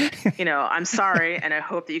 I'm sorry, and I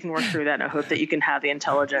hope that you can work through that. And I hope that you can have the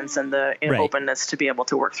intelligence and the openness to be able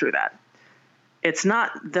to work through that. It's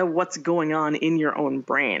not what's going on in your own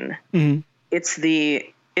brain. It's the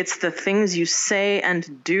things you say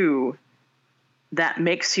and do that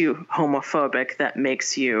makes you homophobic, that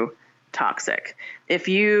makes you toxic. If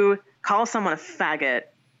you call someone a faggot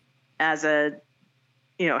as a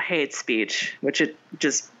hate speech, which it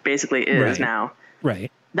just basically is now,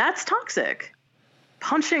 that's toxic.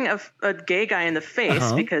 Punching a gay guy in the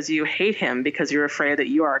face because you hate him because you're afraid that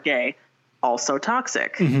you are gay, also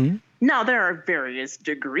toxic. Now there are various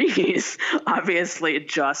degrees. Obviously,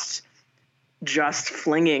 just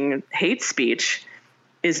flinging hate speech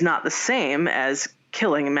is not the same as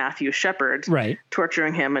killing Matthew Shepard,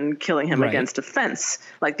 torturing him and killing him against a fence.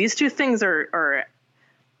 Like, these two things are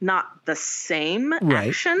not the same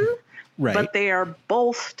action, but they are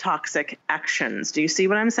both toxic actions. Do you see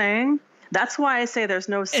what I'm saying? That's why I say there's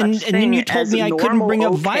no such thing as And then you told me I couldn't bring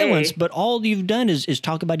up okay. violence, but all you've done is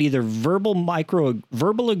talk about either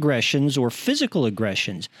verbal aggressions or physical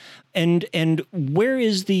aggressions. And where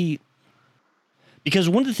is the... Because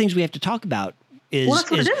one of the things we have to talk about is... Well,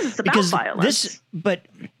 that's what it is. It's about violence. But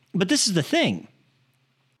this is the thing.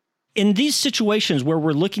 In these situations where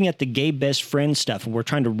we're looking at the gay best friend stuff and we're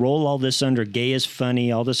trying to roll all this under gay is funny,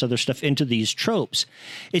 all this other stuff into these tropes,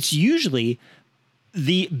 it's usually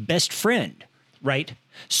the best friend, right?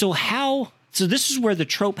 So how So this is where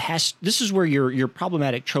this is where your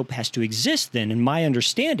problematic trope has to exist then, in my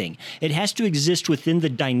understanding. It has to exist within the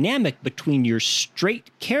dynamic between your straight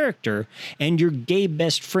character and your gay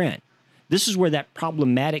best friend. This is where that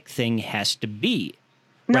problematic thing has to be.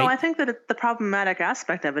 No, right? I think that the problematic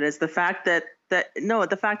aspect of it is the fact that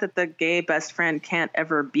the gay best friend can't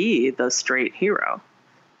ever be the straight hero.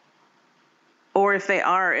 Or if they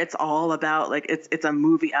are, it's all about like it's a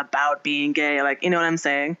movie about being gay. Like, you know what I'm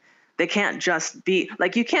saying? They can't just be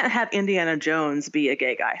like, you can't have Indiana Jones be a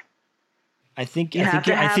gay guy. I think you're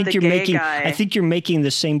making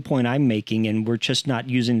the same point I'm making, and we're just not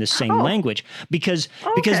using the same language because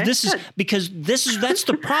that's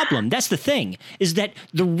the problem. That's the thing, is that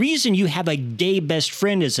the reason you have a gay best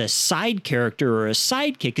friend as a side character or a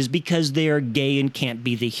sidekick is because they are gay and can't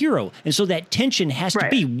be the hero. And so that tension has to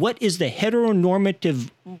be, what is the heteronormative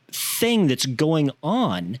thing that's going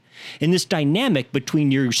on in this dynamic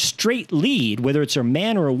between your straight lead, whether it's a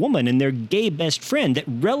man or a woman, and their gay best friend, that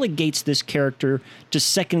relegates this character to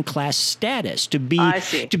second-class status, to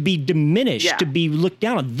be diminished, to be looked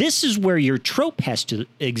down on. This is where your trope has to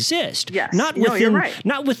exist. Yes. Not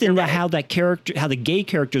within how the gay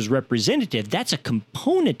character is representative. That's a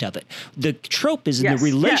component of it. The trope is in the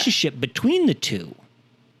relationship between the two.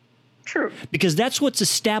 True. Because that's what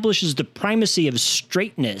establishes the primacy of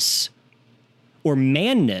straightness or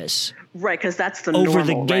manness, right? Because that's the over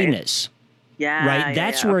normal, the gayness. Right? Yeah, right.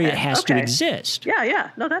 That's where it has to exist. Yeah.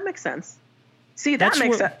 No, that makes sense. See, that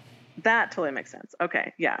totally makes sense.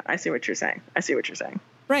 Okay, yeah, I see what you're saying.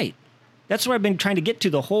 Right. That's what I've been trying to get to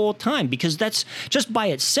the whole time, because that's just by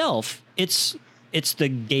itself, it's the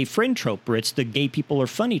gay friend trope, or it's the gay people are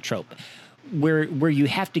funny trope. Where you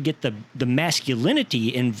have to get the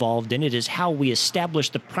masculinity involved in it is how we establish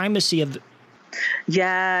the primacy of.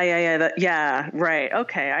 Right.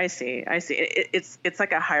 Okay, I see. It's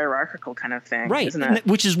like a hierarchical kind of thing, right? Isn't it?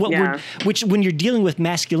 Which is what which when you're dealing with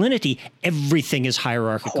masculinity, everything is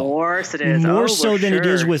hierarchical. Of course it is. More so than it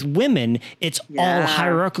is with women. It's all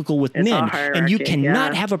hierarchical with men, and you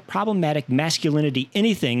cannot have a problematic masculinity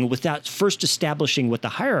anything without first establishing what the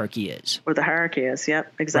hierarchy is. What the hierarchy is.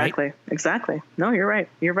 Yep. Exactly. Right? Exactly. No, you're right.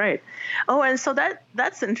 Oh, and so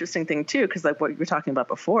that's an interesting thing too, because like what you were talking about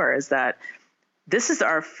before is that this is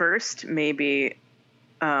our first maybe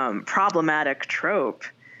problematic trope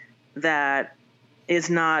that is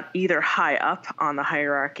not either high up on the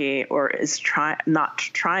hierarchy or is not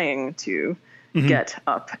trying to get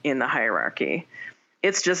up in the hierarchy.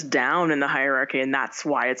 It's just down in the hierarchy, and that's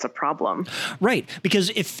why it's a problem. Right, because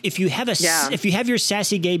if you have if you have your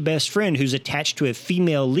sassy gay best friend who's attached to a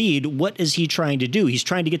female lead, what is he trying to do? He's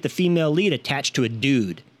trying to get the female lead attached to a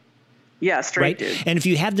dude. Yeah, straight dude. And if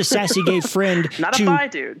you have the sassy gay friend not a bi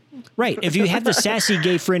dude. Right. If you have the sassy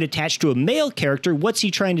gay friend attached to a male character, what's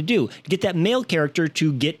he trying to do? Get that male character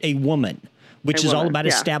to get a woman, which is all about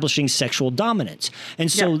establishing sexual dominance.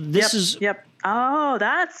 And so this is... Yep. Oh,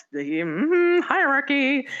 that's the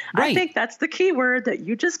hierarchy. Right. I think that's the key word that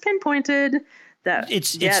you just pinpointed. That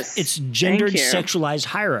it's gendered, sexualized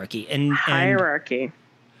hierarchy. Hierarchy.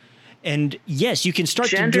 And yes, you can start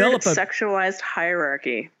gendered, to develop a sexualized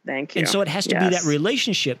hierarchy. Thank you. And so it has to be that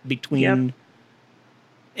relationship between.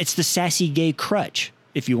 It's the sassy gay crutch,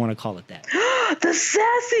 if you want to call it that. The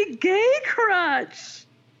sassy gay crutch.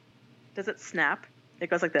 Does it snap? It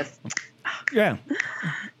goes like this. Yeah,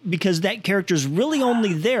 because that character's really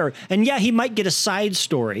only there, and he might get a side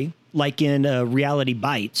story like in Reality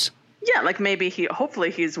Bites. Yeah, like maybe hopefully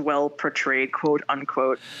he's well portrayed, quote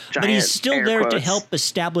unquote. But he's still there to help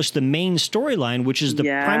establish the main storyline, which is the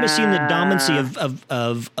primacy and the dominancy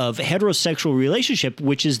of heterosexual relationship,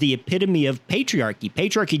 which is the epitome of patriarchy.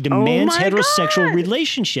 Patriarchy demands heterosexual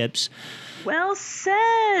relationships. Well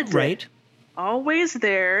said. Right. Always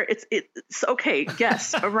there. It's okay.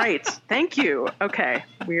 Yes. All right. Thank you. Okay.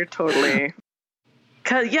 We're totally.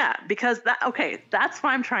 Because that's what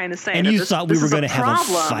I'm trying to say. And you thought we were going to have a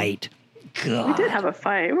fight. God. We did have a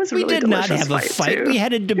fight. It was a we really did not have a fight. Too. We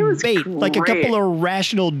had a debate like a couple of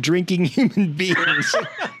rational drinking human beings.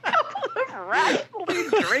 A couple of rationally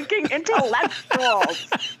drinking intellectuals.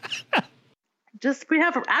 We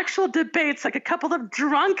have actual debates like a couple of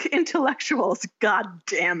drunk intellectuals. God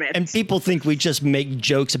damn it. And people think we just make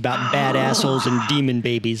jokes about bad assholes and demon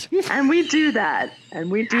babies. And we do that.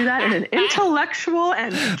 in an intellectual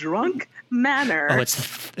and drunk manner. But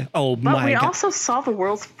we also solve the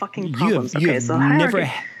world's fucking problems. You have never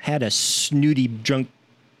had a snooty, drunk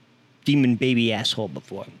demon baby asshole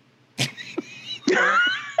before.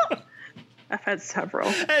 I've had several.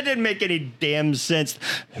 That didn't make any damn sense.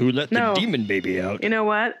 Who let the demon baby out? You know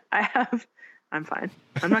what? I I'm fine.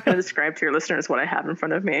 I'm not going to describe to your listeners what I have in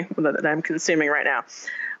front of me that I'm consuming right now.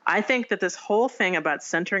 I think that this whole thing about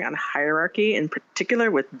centering on hierarchy, in particular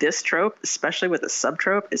with this trope, especially with the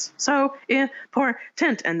subtrope, is so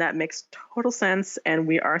important. And that makes total sense. And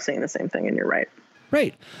we are saying the same thing, and you're right.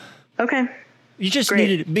 Right. Okay. You just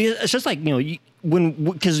Great. needed, it's just like,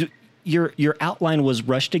 because your outline was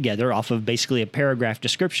rushed together off of basically a paragraph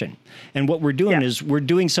description. And what we're doing is we're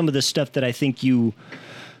doing some of the stuff that I think you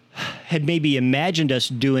had maybe imagined us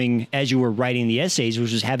doing as you were writing the essays,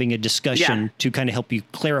 which is having a discussion to kind of help you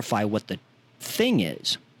clarify what the thing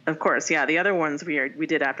is. Of course, yeah. The other ones we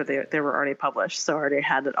did after they were already published, so I already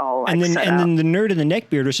had it all and then set out. then the nerd and the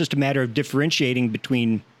neckbeard was just a matter of differentiating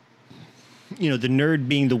between, the nerd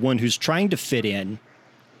being the one who's trying to fit in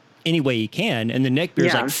any way he can, and the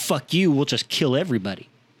neckbeard's like, fuck you, we'll just kill everybody.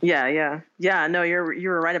 Yeah. No, you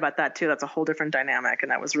were right about that too. That's a whole different dynamic,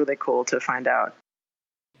 and that was really cool to find out.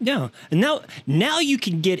 Yeah, and now you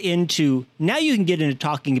can get into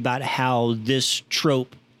talking about how this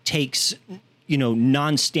trope takes,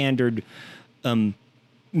 non-standard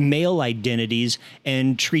male identities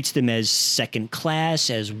and treats them as second class,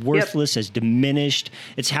 as worthless, as diminished.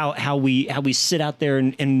 It's how we sit out there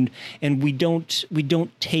and we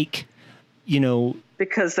don't take,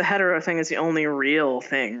 because the hetero thing is the only real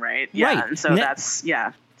thing, right? Yeah, right. And so that's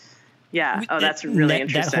Yeah. Oh, that's really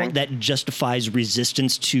interesting. That justifies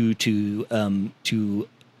resistance to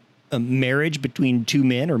marriage between two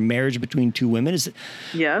men or marriage between two women.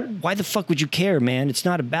 Why the fuck would you care, man? It's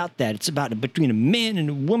not about that. It's about between a man and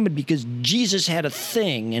a woman because Jesus had a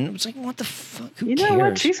thing. And it's like, what the fuck? Who cares? You know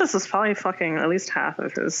what? Jesus was probably fucking at least half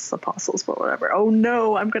of his apostles, but whatever. Oh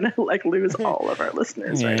no, I'm gonna lose all of our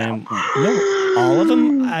listeners right now. No, all of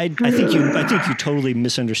them. I think you totally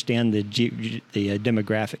misunderstand the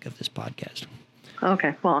demographic of this podcast.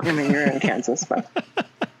 Okay, well, I mean, you're in Kansas, but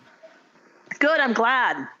good. I'm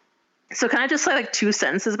glad. So can I just say 2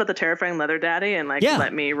 sentences about the terrifying leather daddy and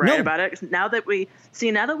let me write about it? Now that we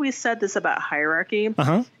said this about hierarchy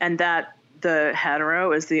and that the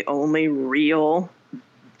hetero is the only real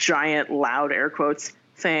giant loud air quotes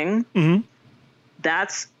thing,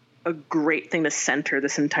 that's a great thing to center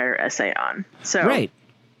this entire essay on. So right.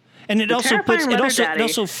 And it also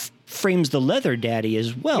frames the leather daddy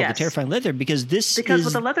as well, the terrifying leather, because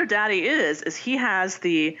what the leather daddy is he's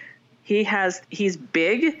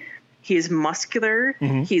big, he's muscular,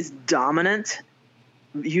 he's dominant,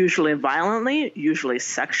 usually violently, usually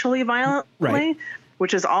sexually violently,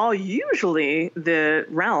 which is all usually the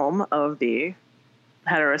realm of the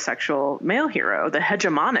heterosexual male hero, the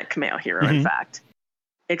hegemonic male hero, in fact,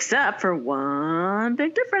 except for one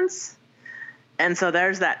big difference. And so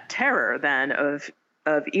there's that terror then of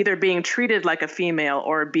either being treated like a female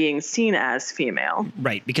or being seen as female.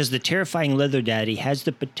 Right, because the terrifying leather daddy has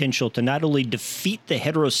the potential to not only defeat the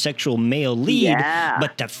heterosexual male lead,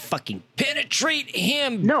 but to fucking penetrate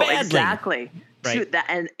him badly. Exactly. Right.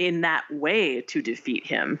 And in that way to defeat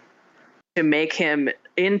him, to make him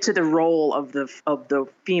into the role of the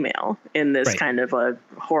female in this kind of a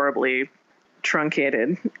horribly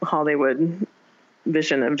truncated Hollywood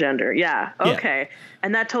vision of gender. Yeah. Okay. Yeah.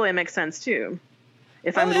 And that totally makes sense too.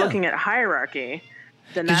 If I'm looking at hierarchy,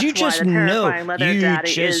 then that's why the terrifying leather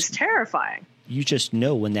daddy is terrifying. You just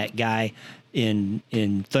know when that guy in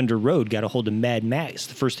Thunder Road got a hold of Mad Max,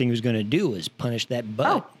 the first thing he was going to do was punish that butt.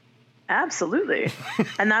 Oh, absolutely.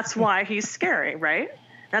 And that's why he's scary, right?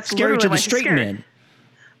 That's scary to the straight man.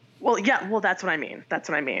 Well, yeah. Well, that's what I mean.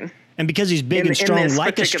 And because he's big and strong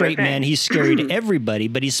like a straight man, he's scary to everybody,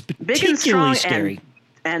 but he's particularly scary.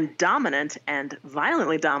 And dominant and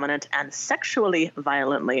violently dominant and sexually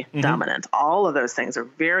violently dominant. All of those things are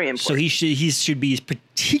very important. So he should be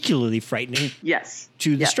particularly frightening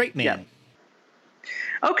to the straight man. Yep.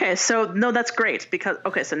 Okay, so no, that's great because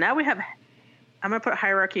so now we have I'm going to put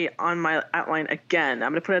hierarchy on my outline again.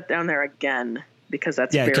 I'm going to put it down there again because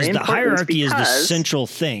that's very important. Yeah, because the hierarchy is the central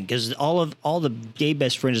thing because all the gay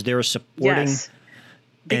best friends there are supporting. Yes.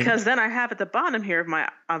 Because then I have at the bottom here of my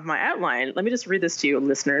outline. Let me just read this to you,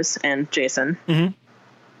 listeners, and Jason.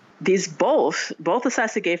 These both the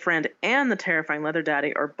sassy gay friend and the terrifying leather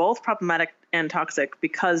daddy are both problematic and toxic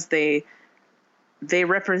because they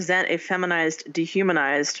represent a feminized,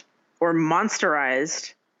 dehumanized, or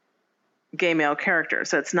monsterized gay male character.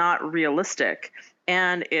 So it's not realistic,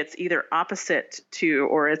 and it's either opposite to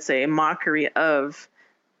or it's a mockery of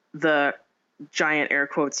the giant air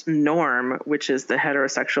quotes norm, which is the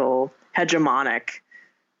heterosexual hegemonic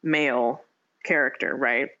male character,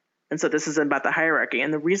 right? And so this is about the hierarchy.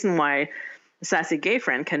 And the reason why the sassy gay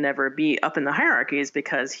friend can never be up in the hierarchy is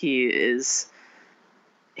because he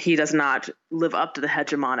he does not live up to the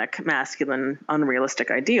hegemonic, masculine, unrealistic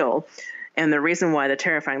ideal. And the reason why the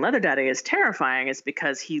terrifying leather daddy is terrifying is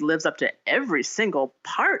because he lives up to every single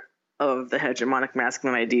part of the hegemonic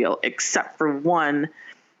masculine ideal, except for one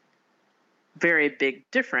very big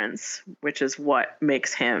difference, which is what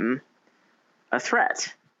makes him a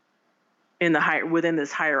threat within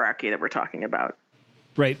this hierarchy that we're talking about.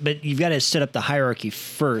 Right, but you've got to set up the hierarchy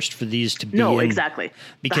first for these to be exactly.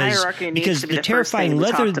 Because, the hierarchy needs to be the terrifying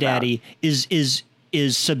leather daddy is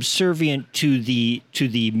subservient to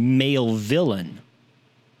the male villain.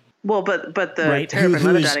 Well, but the terrifying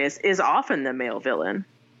leather daddy is often the male villain,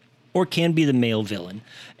 or can be the male villain,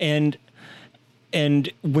 and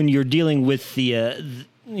when you're dealing with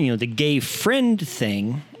the gay friend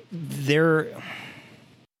thing, they're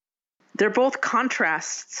both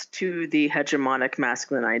contrasts to the hegemonic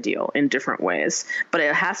masculine ideal in different ways, but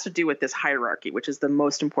it has to do with this hierarchy, which is the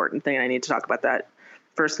most important thing. I need to talk about that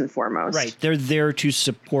first and foremost. Right. They're there to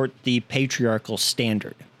support the patriarchal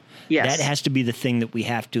standard. Yes. That has to be the thing that you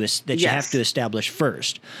have to establish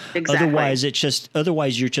first. Exactly. Otherwise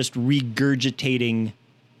you're just regurgitating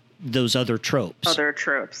those other tropes. Other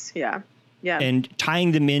tropes. Yeah. Yeah. And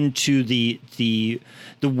tying them into the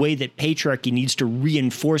way that patriarchy needs to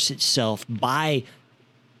reinforce itself by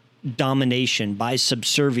domination, by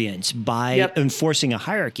subservience, by enforcing a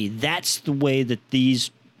hierarchy. That's the way that these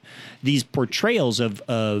portrayals of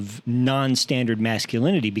non-standard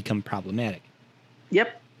masculinity become problematic.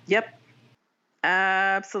 Yep.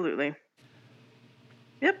 Absolutely.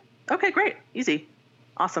 Yep. Okay, great. Easy.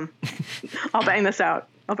 Awesome. I'll bang this out.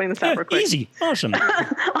 Real quick. Easy. Awesome.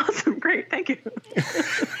 Awesome. Great. Thank you.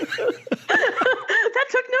 That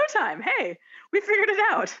took no time. Hey, we figured it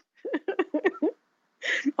out.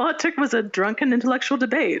 All it took was a drunken intellectual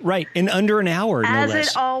debate. Right. In under an hour, no less. As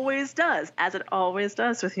it always does. As it always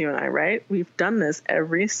does with you and I, right? We've done this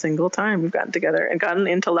every single time we've gotten together and gotten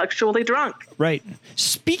intellectually drunk. Right.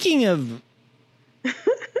 Speaking of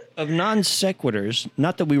non sequiturs,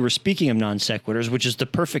 not that we were speaking of non sequiturs, which is the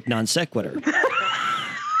perfect non sequitur.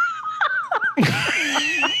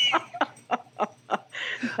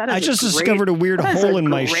 I just discovered a weird hole in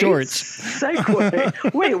my shorts.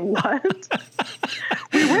 Segue. Wait, what?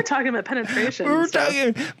 We were talking about penetration.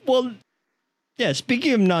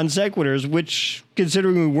 Speaking of non sequiturs, which,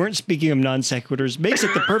 considering we weren't speaking of non sequiturs, makes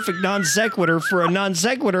it the perfect non sequitur for a non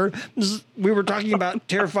sequitur. We were talking about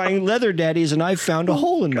terrifying leather daddies, and I found a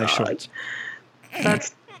hole in my shorts.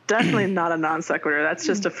 That's definitely not a non sequitur. That's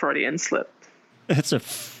just a Freudian slip. That's a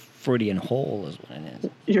Freudian hole is what it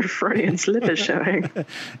is. Your Freudian slip is showing.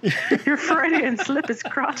 Your Freudian slip is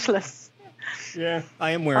crotchless. Yeah.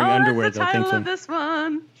 I am wearing underwear, that's the though. title of this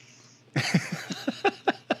one.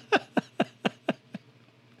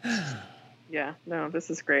 Yeah, no,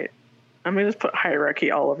 this is great. I'm going to just put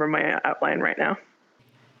hierarchy all over my outline right now.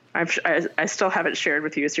 I still haven't shared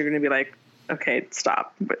with you, so you're going to be like, okay,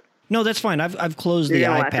 stop. But no, that's fine. I've closed the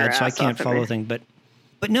iPad, so I can't follow things. But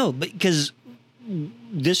because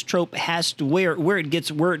this trope has to where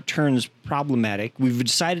it turns problematic. We've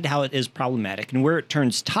decided how it is problematic, and where it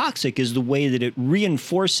turns toxic is the way that it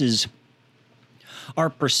reinforces our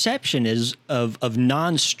perception of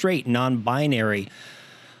non-straight, non-binary,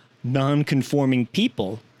 non-conforming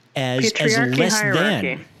people as less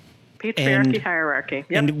than. Patriarchy hierarchy.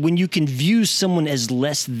 Yep. And when you can view someone as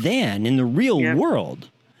less than in the real world,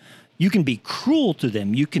 you can be cruel to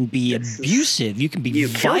them. You can be abusive. You can be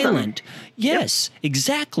violent. Yes,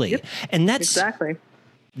 exactly. Yep. And that's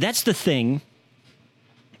the thing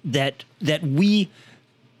that we,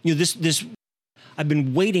 this. I've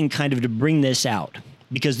been waiting kind of to bring this out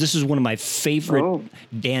because this is one of my favorite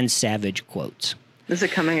Dan Savage quotes. Is it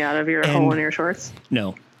coming out of your hole in your shorts?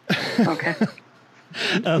 No. Okay.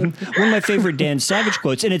 One of my favorite Dan Savage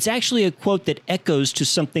quotes, and it's actually a quote that echoes to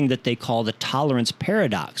something that they call the tolerance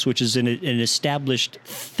paradox, which is an established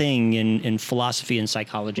thing in philosophy and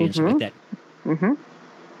psychology and stuff like that. Mm-hmm.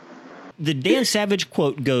 The Dan Savage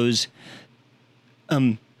quote goes,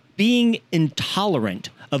 being intolerant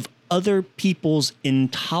of other people's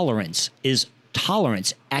intolerance is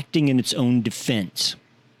tolerance acting in its own defense.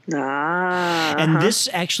 And this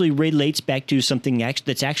actually relates back to something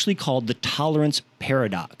that's actually called the tolerance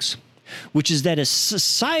paradox, which is that a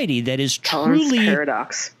society that is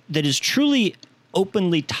truly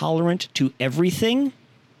openly tolerant to everything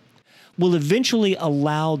will eventually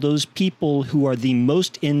allow those people who are the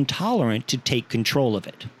most intolerant to take control of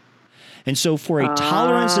it. And so for a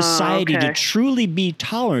tolerant society to truly be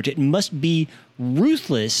tolerant, it must be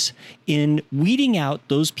ruthless in weeding out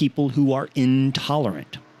those people who are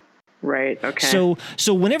intolerant. Right. Okay.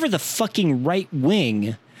 So whenever the fucking right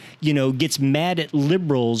wing gets mad at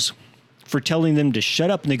liberals for telling them to shut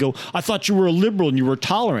up, and they go, I thought you were a liberal and you were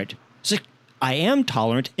tolerant. It's like, I am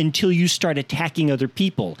tolerant until you start attacking other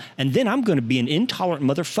people, and then I'm going to be an intolerant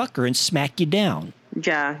motherfucker and smack you down.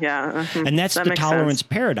 Yeah. Mm-hmm. And that's the tolerance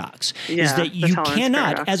paradox, is that you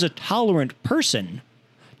cannot, as a tolerant person,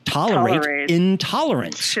 tolerate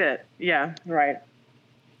intolerance. Shit. Yeah, right.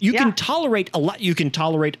 You can tolerate a lot. You can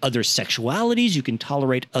tolerate other sexualities. You can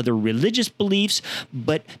tolerate other religious beliefs.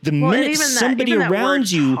 But the minute somebody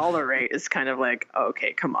around you tolerate is kind of like,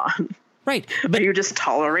 okay, come on. Right. But are you just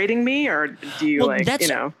tolerating me, or do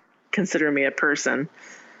you consider me a person?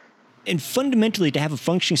 And fundamentally, to have a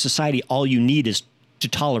functioning society, all you need is to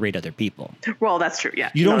tolerate other people. Well, that's true. Yeah.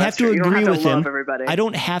 You don't have to agree with them. Everybody. I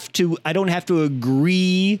don't have to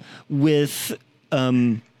agree with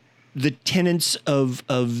the tenets of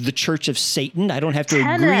the Church of Satan. I don't have to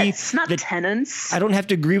agree. Not tenets. I don't have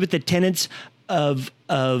to agree with the tenets of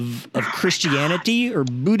Christianity or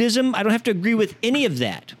Buddhism. I don't have to agree with any of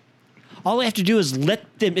that. All I have to do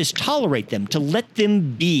is tolerate them, to let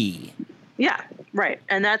them be. Yeah, right.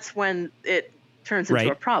 And that's when it turns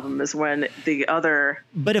into a problem, is when the other.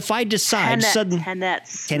 But if I decide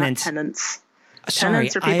tenants. Sorry,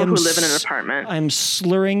 tenants are people who live in an apartment. I'm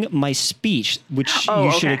slurring my speech, which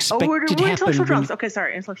you should expect to happen. Intellectual drugs. Okay,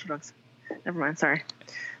 sorry, intellectual drugs. Never mind, sorry.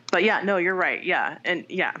 But yeah, no, you're right. Yeah, and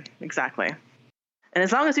yeah, exactly. And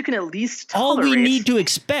as long as you can at least tolerate, all we need to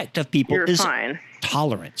expect of people is fine.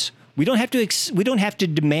 Tolerance. We don't have to. We don't have to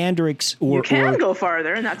demand or you can go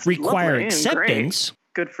farther, and that's require acceptance.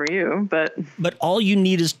 Good for you, but all you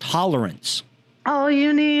need is tolerance. All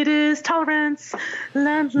you need is tolerance.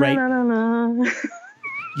 La, la, right. La, la, la.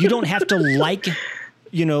 You don't have to like,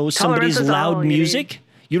 somebody's loud music.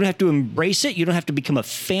 You don't have to embrace it. You don't have to become a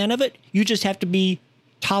fan of it. You just have to be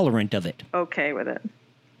tolerant of it. Okay with it.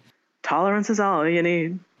 Tolerance is all you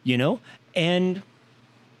need. And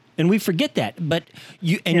we forget that. But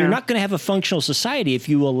you're not going to have a functional society if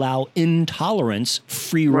you allow intolerance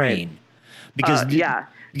free reign. Because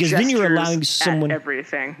because then you're allowing someone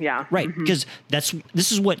everything. Yeah. Right. Mm-hmm. Because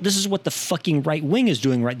this is what the fucking right wing is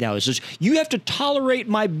doing right now. Is just, you have to tolerate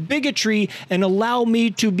my bigotry and allow me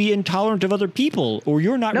to be intolerant of other people, or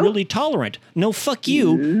you're not really tolerant. No, fuck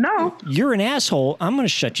you. No. You're an asshole. I'm going to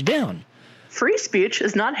shut you down. Free speech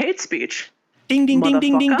is not hate speech. Ding, ding, ding,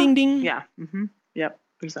 ding, ding, ding, ding. Yeah. Mm-hmm. Yep.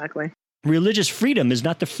 Exactly. Religious freedom is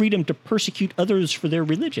not the freedom to persecute others for their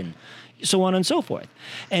religion, so on and so forth.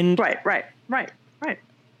 And right.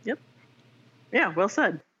 Yep. Yeah, well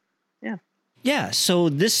said. Yeah. Yeah, so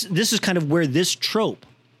this is kind of where this trope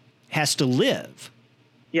has to live.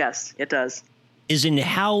 Yes, it does. Is in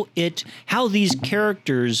how these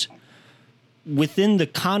characters within the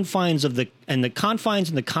confines of the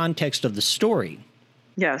context of the story.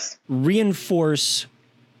 Yes. Reinforce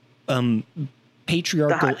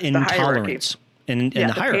patriarchal intolerance and the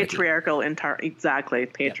hierarchy. Patriarchal exactly.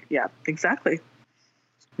 Yeah, exactly.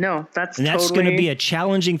 No, that's totally going to be a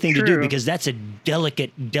challenging thing to do, because that's a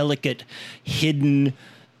delicate, hidden,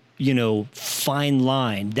 fine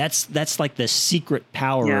line. That's like the secret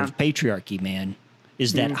power of patriarchy, man,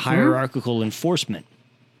 is that hierarchical enforcement.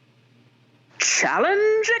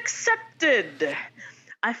 Challenge accepted.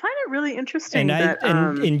 I find it really interesting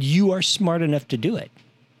and you are smart enough to do it.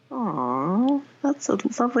 Aw, that's a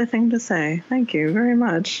lovely thing to say. Thank you very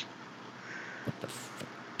much. What the fuck?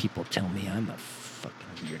 People tell me I'm a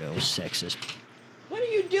fucking weirdo, sexist. What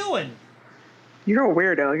are you doing? You're a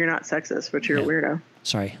weirdo. You're not sexist, but you're a weirdo.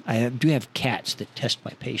 Sorry, I do have cats that test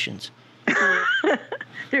my patience.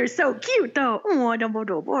 They're so cute, though. I know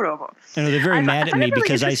they're very mad at me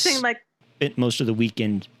because I spent most of the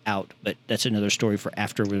weekend out, but that's another story for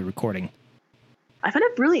after we're recording. I find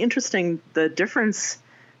it really interesting, the difference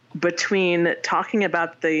between talking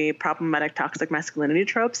about the problematic toxic masculinity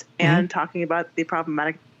tropes and talking about the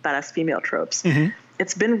problematic badass female tropes. Mm-hmm.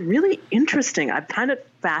 It's been really interesting. I find it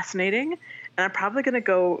fascinating, and I'm probably going to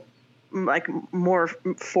go more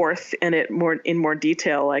forth in it in more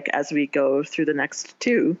detail, as we go through the next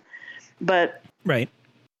two. But right.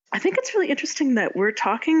 I think it's really interesting that we're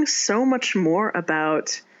talking so much more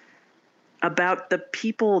about the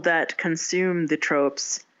people that consume the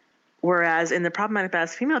tropes, whereas in the problematic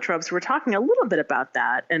badass female tropes, we're talking a little bit about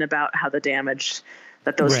that and about how the damage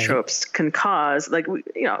that those tropes can cause.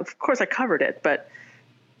 Of course I covered it, but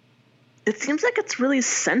it seems like it's really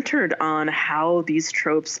centered on how these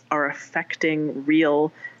tropes are affecting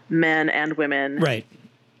real men and women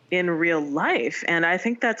in real life. And I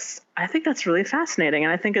think that's really fascinating.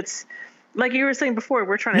 And I think it's, like you were saying before,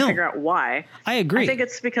 we're trying to figure out why. I agree. I think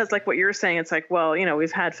it's because, like what you were saying, it's like, well,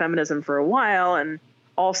 we've had feminism for a while, and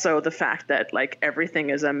also the fact that like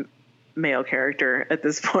everything is a male character at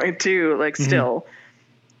this point too, like still.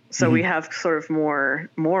 So we have sort of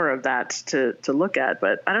more of that to look at.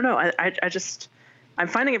 But I don't know. I'm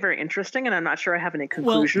finding it very interesting, and I'm not sure I have any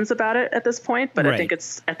conclusions about it at this point. But I think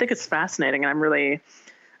it's fascinating, and I'm really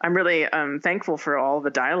thankful for all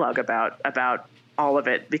the dialogue about all of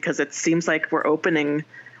it, because it seems like we're opening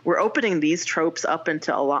these tropes up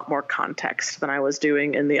into a lot more context than I was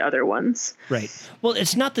doing in the other ones. Right. Well,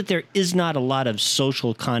 it's not that there is not a lot of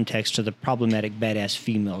social context to the problematic badass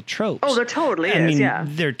female tropes. Oh, there totally is. Yeah,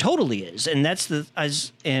 there totally is, and that's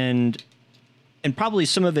and probably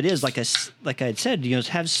some of it is like I had said,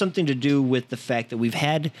 has something to do with the fact that we've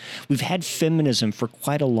had feminism for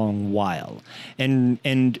quite a long while, and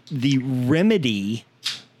the remedy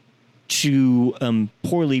to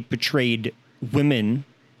poorly portrayed women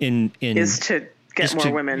is to get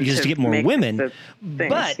more women. Is to get more women.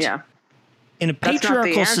 But in a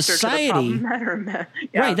patriarchal society,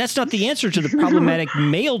 right? That's not the answer to the problematic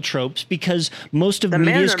male tropes, because most of the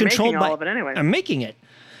media is controlled by. Are making it.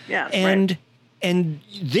 Yeah. And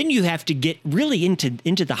then you have to get really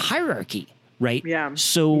into the hierarchy. Right. Yeah.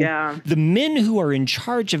 So the men who are in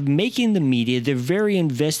charge of making the media, they're very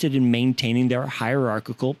invested in maintaining their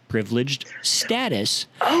hierarchical, privileged status.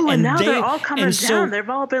 Oh, and now they're all coming down. They've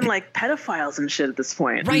all been like pedophiles and shit at this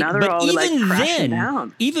point. Right. Now they're all like crashing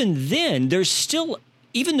down. Even then, there's still,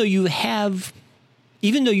 even though you have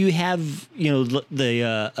the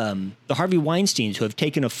Harvey Weinsteins who have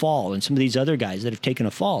taken a fall, and some of these other guys that have taken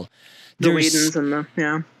a fall. The Whedons and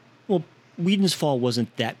well, Whedon's fall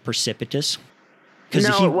wasn't that precipitous.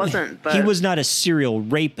 No, it wasn't. But he was not a serial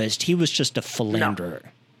rapist. He was just a philanderer. No.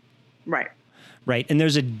 Right. Right. And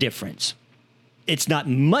there's a difference. It's not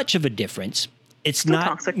much of a difference. It's still not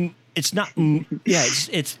toxic. It's not. Yeah.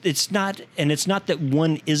 It's not. And it's not that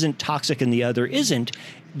one isn't toxic and the other isn't.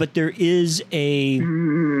 But there is a.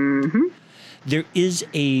 There is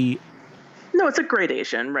a. No, it's a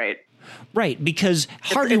gradation, right? Right, because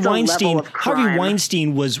Harvey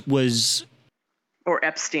Weinstein was. Or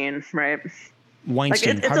Epstein, right?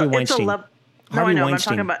 Weinstein, like Harvey Weinstein. No, I know. I'm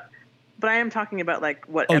talking about, but I am talking about like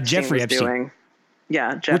what Jeffrey was Epstein. Doing.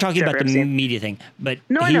 Yeah, we're talking about the media thing, but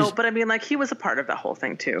no, I know. But I mean, like he was a part of the whole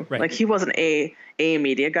thing too. Right. Like he wasn't a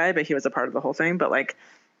media guy, but he was a part of the whole thing. But like,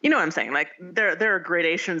 you know what I'm saying? Like there are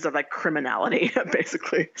gradations of like criminality,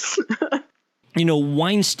 basically.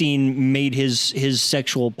 Weinstein made his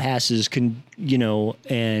sexual passes, and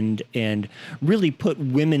really put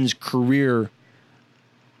women's career,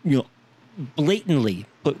 blatantly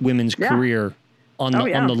put women's career on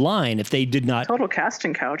the line if they did not. Total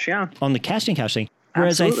casting couch, on the casting couch thing.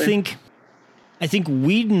 Whereas Absolutely. I think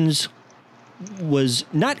Whedon's was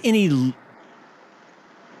not any.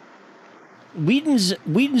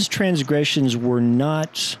 Whedon's transgressions were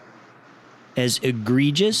not as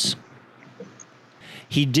egregious.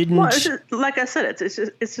 He didn't. Well, like I said,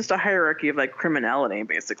 it's just a hierarchy of like criminality,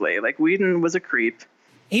 basically. Like Whedon was a creep.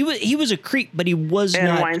 He was a creep, but he was not.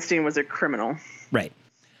 And Weinstein was a criminal. Right.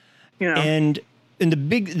 And the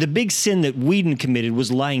big sin that Whedon committed was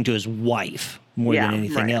lying to his wife more than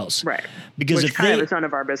anything else. Right. Because which kind of is none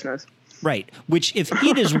of our business. Right. Which if he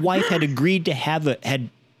and his wife had agreed to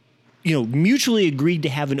mutually agreed to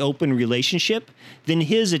have an open relationship, then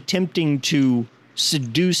his attempting to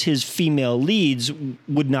seduce his female leads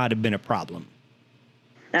would not have been a problem.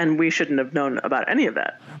 And we shouldn't have known about any of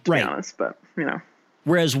that, to be honest, but,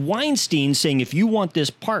 Whereas Weinstein saying, if you want this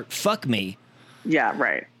part, fuck me. Yeah,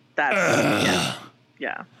 right. That's,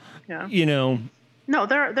 yeah. No,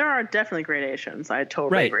 there are definitely gradations. I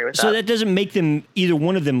totally agree with that. So that doesn't make them, either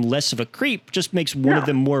one of them, less of a creep, just makes one of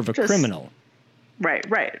them more of a criminal. Right.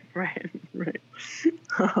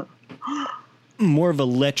 More of a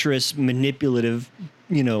lecherous, manipulative,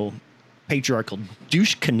 patriarchal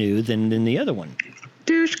douche canoe than the other one.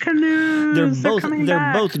 Douche canoes.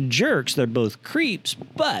 They're both jerks. They're both creeps.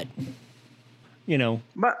 But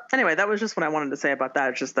But anyway, that was just what I wanted to say about that.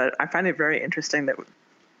 It's just that I find it very interesting that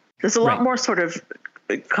there's a lot more sort of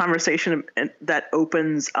conversation that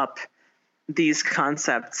opens up these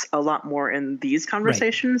concepts a lot more in these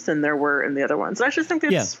conversations than there were in the other ones. And I just think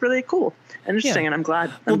that's really cool and interesting, and I'm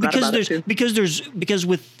glad. Because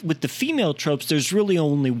with the female tropes, there's really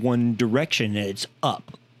only one direction, and it's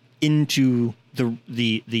up into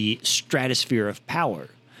the stratosphere of power.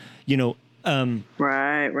 Right.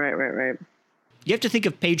 You have to think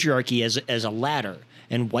of patriarchy as a ladder,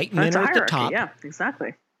 and white men are at the top. Yeah,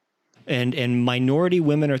 exactly. And minority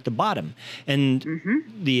women are at the bottom. And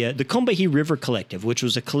the Combahee River Collective, which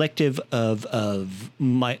was a collective of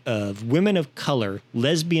women of color,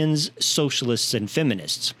 lesbians, socialists, and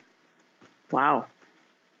feminists. Wow.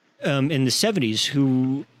 in the 70s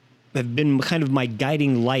who have been kind of my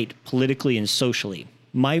guiding light politically and socially.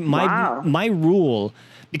 My rule,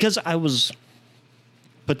 because I was,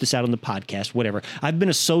 put this out on the podcast, whatever. I've been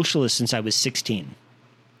a socialist since I was 16.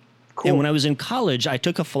 Cool. And when I was in college, I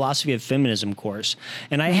took a philosophy of feminism course,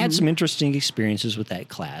 and I had some interesting experiences with that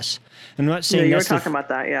class. I'm not saying you were talking about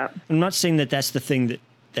that, yeah. I'm not saying that that's the thing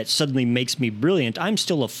that suddenly makes me brilliant. I'm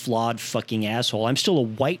still a flawed fucking asshole. I'm still a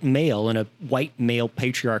white male in a white male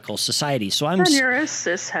patriarchal society. So and you're a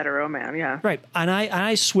cis hetero man, yeah. Right. And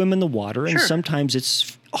I swim in the water, and sometimes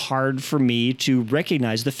it's hard for me to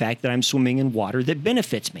recognize the fact that I'm swimming in water that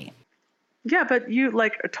benefits me. Yeah, but you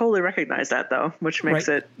totally recognize that though, which makes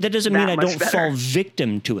it that doesn't mean I don't fall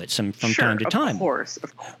victim to it from time to time. Of course.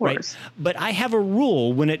 Right? But I have a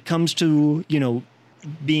rule when it comes to,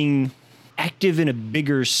 being active in a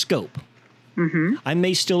bigger scope. Mm-hmm. I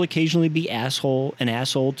may still occasionally be an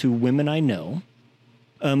asshole to women I know,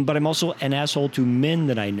 but I'm also an asshole to men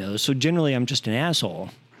that I know. So generally, I'm just an asshole.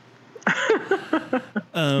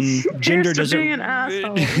 Gender doesn't. Be an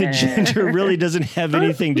asshole. Gender really doesn't have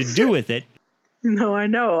anything to do with it. No, I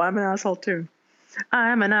know. I'm an asshole too.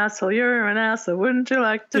 I'm an asshole. You're an asshole. Wouldn't you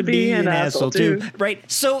like to be an asshole too? Right.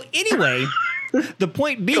 So anyway. The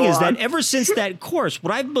point being is that ever since that course,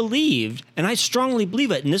 what I've believed, and I strongly believe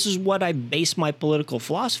it, and this is what I base my political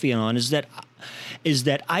philosophy on, is that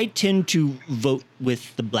I tend to vote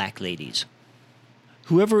with the black ladies.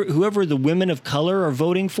 Whoever the women of color are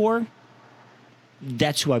voting for,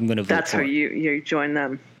 that's who I'm going to vote for. That's who you join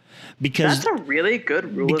them. Because that's a really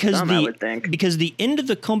good rule of thumb, I would think. Because the end of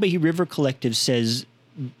the Combahee River Collective says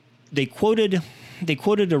they quoted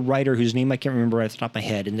a writer whose name I can't remember off the top of my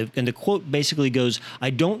head, and the quote basically goes, "I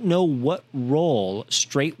don't know what role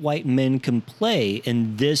straight white men can play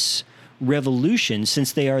in this revolution,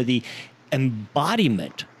 since they are the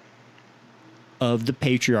embodiment of the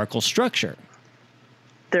patriarchal structure."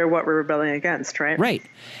 They're what we're rebelling against, right? Right.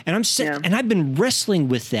 And and I've been wrestling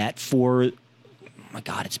with that for, oh my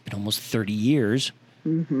God, it's been almost 30 years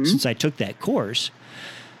since I took that course.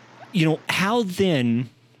 How then,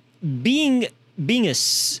 being a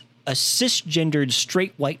cisgendered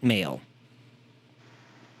straight white male,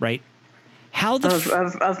 right? How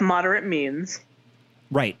of moderate means.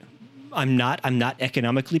 Right. I'm not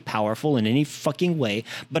economically powerful in any fucking way,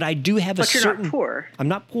 but I do have But you're not poor. I'm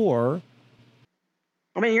not poor.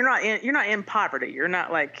 I mean, you're not in poverty. You're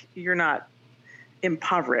not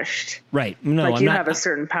impoverished. Right. No, I'm not. Have a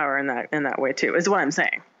certain power in that way too, is what I'm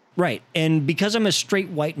saying. Right. And because I'm a straight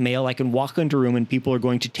white male, I can walk into a room and people are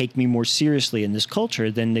going to take me more seriously in this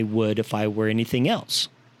culture than they would if I were anything else.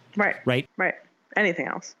 Right. Right. Right. Anything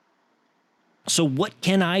else. So what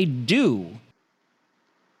can I do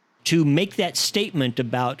to make that statement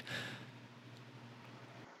about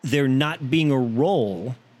there not being a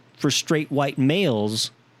role for straight white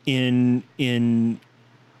males in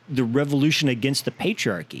the revolution against the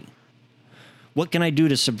patriarchy? What can I do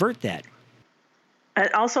to subvert that? And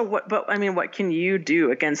also, what can you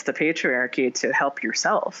do against the patriarchy to help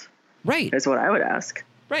yourself? Right. Is what I would ask.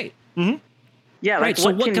 Right. Mm-hmm. Yeah. Right.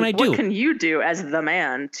 So what can I do? What can you do as the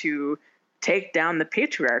man to take down the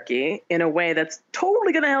patriarchy in a way that's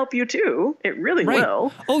totally going to help you too? It really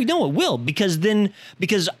will. Oh, no, it will. Because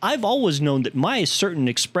I've always known that my certain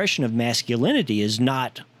expression of masculinity is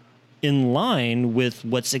not in line with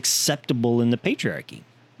what's acceptable in the patriarchy.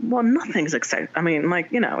 Well, nothing's exciting. I mean,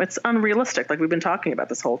 it's unrealistic. Like we've been talking about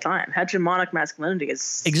this whole time. Hegemonic masculinity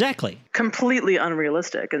is exactly completely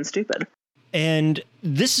unrealistic and stupid. And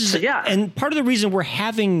this is, and part of the reason we're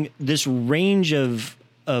having this range of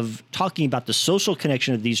talking about the social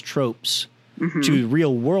connection of these tropes to the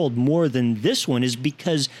real world more than this one is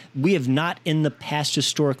because we have not in the past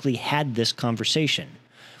historically had this conversation.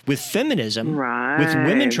 With feminism, with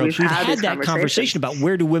women tropes, we've had that conversation about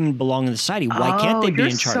where do women belong in society? Why can't they be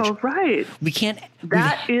in charge? So right. We can't.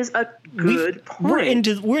 That is a good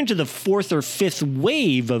point. We're into the fourth or fifth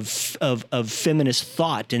wave of feminist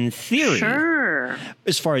thought and theory. Sure.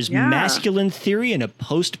 As far as masculine theory in a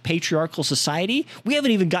post-patriarchal society, we haven't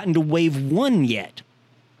even gotten to wave one yet.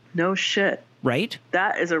 No shit. Right?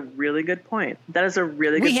 That is a really good point. That is a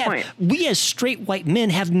really good point. We as straight white men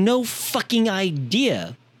have no fucking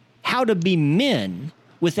idea how to be men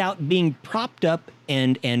without being propped up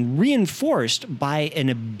and reinforced by an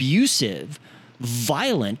abusive,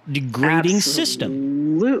 violent, degrading system.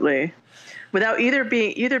 Absolutely. Without either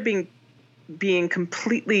being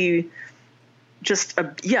completely just,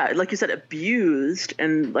 like you said, abused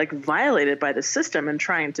and like violated by the system and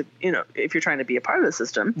trying to, if you're trying to be a part of the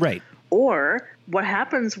system. Right. Or what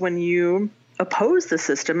happens when you oppose the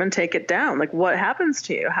system and take it down? Like what happens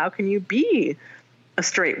to you? How can you be a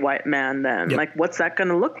straight white man then? Yep. Like, what's that going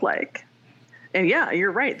to look like? And yeah,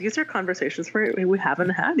 you're right. These are conversations we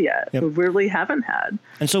haven't had yet. Yep. We really haven't had.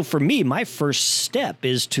 And so for me, my first step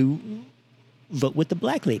is to vote with the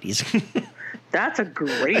black ladies. That's a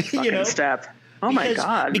great fucking step. Oh my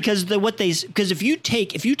God. Because if you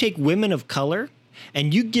take women of color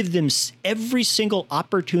and you give them every single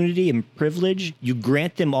opportunity and privilege, you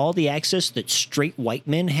grant them all the access that straight white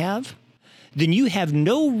men have, then you have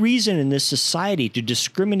no reason in this society to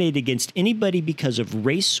discriminate against anybody because of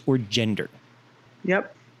race or gender.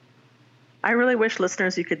 Yep. I really wish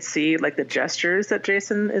listeners you could see like the gestures that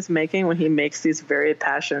Jason is making when he makes these very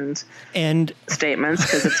passionate statements,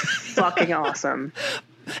 because it's fucking awesome.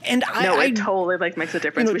 And it totally like makes a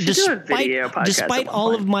difference. We should do a video podcast. Despite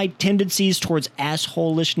all of my tendencies towards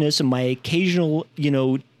assholishness and my occasional,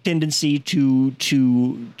 tendency to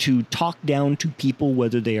talk down to people,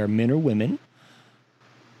 whether they are men or women.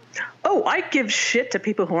 Oh, I give shit to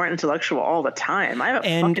people who aren't intellectual all the time. I'm a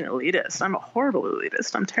fucking elitist. I'm a horrible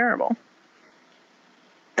elitist. I'm terrible.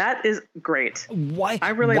 That is great. Why? I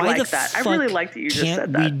really like that. I really like that you just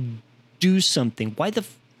said that. Can't we do something?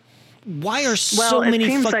 Why are so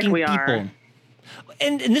many fucking people? Are.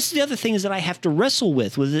 And this is the other thing is that I have to wrestle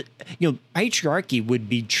with it. Patriarchy would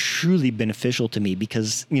be truly beneficial to me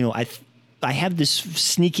because, I have this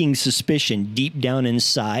sneaking suspicion deep down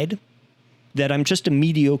inside that I'm just a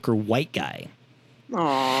mediocre white guy.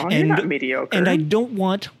 Aw, you're not mediocre. And I don't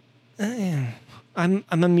want... I'm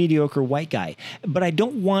a mediocre white guy, but I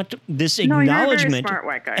don't want this acknowledgement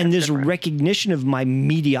and this recognition of my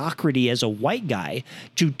mediocrity as a white guy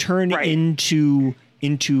to turn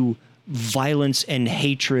into violence and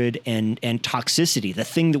hatred and toxicity, the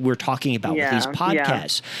thing that we're talking about with these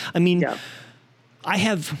podcasts. Yeah. I mean, I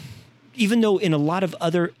have, even though in a lot of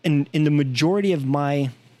other, in the majority of my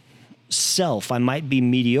self, I might be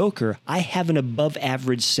mediocre, I have an above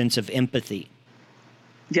average sense of empathy.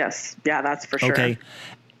 Yes. Yeah, that's for sure. Okay.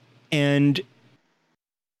 And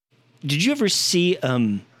did you ever see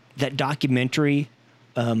that documentary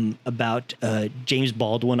about James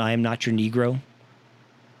Baldwin, I Am Not Your Negro?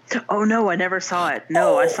 Oh, no, I never saw it.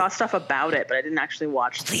 No, I saw stuff about it, but I didn't actually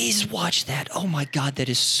watch it. Please watch that. Oh, my God, that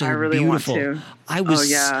is so really beautiful. Want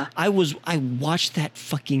to. I watched that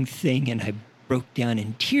fucking thing and I broke down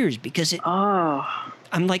in tears because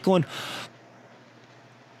I'm like going...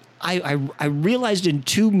 I realized in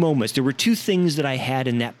two moments, there were two things that I had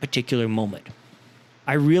in that particular moment.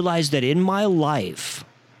 I realized that in my life,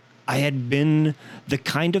 I had been the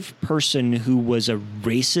kind of person who was a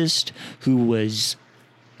racist, who was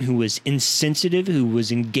insensitive, who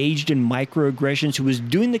was engaged in microaggressions, who was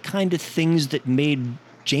doing the kind of things that made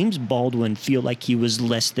James Baldwin feel like he was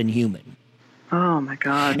less than human. Oh, my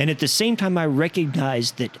God. And at the same time, I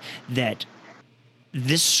recognized that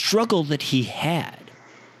this struggle that he had,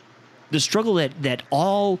 the struggle that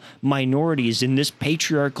all minorities in this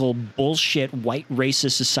patriarchal bullshit white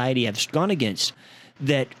racist society have gone against,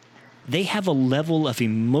 that they have a level of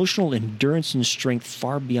emotional endurance and strength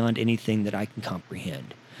far beyond anything that I can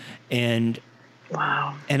comprehend. And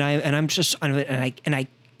wow. And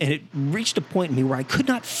it reached a point in me where I could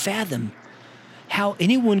not fathom how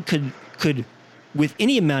anyone could with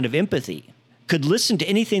any amount of empathy could listen to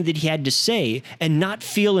anything that he had to say and not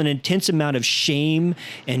feel an intense amount of shame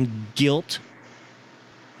and guilt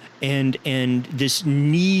and this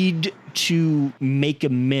need to make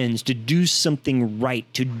amends, to do something right,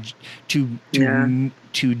 to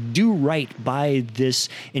do right by this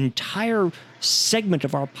entire segment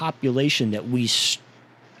of our population that we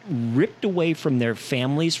ripped away from their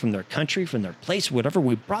families, from their country, from their place, whatever.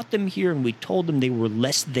 We brought them here and we told them they were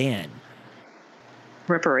less than.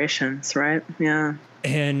 Reparations, right? Yeah.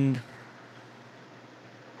 And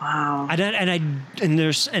wow. And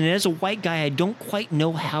as a white guy, I don't quite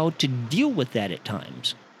know how to deal with that at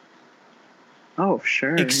times. Oh,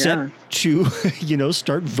 sure. Except to,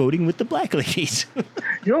 start voting with the black ladies.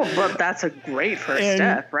 But that's a great first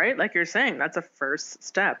step, right? Like you're saying, that's a first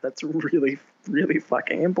step. That's really, really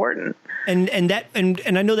fucking important. And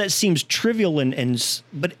I know that seems trivial,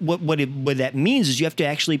 but what that means is you have to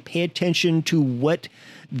actually pay attention to what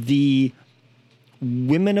the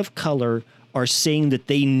women of color are saying that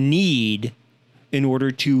they need in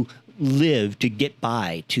order to live, to get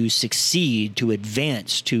by, to succeed, to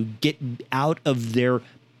advance, to get out of their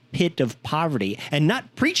pit of poverty, and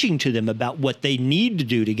not preaching to them about what they need to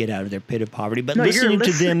do to get out of their pit of poverty, but listening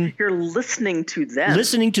to them. You're listening to them.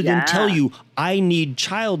 Listening to them tell you, I need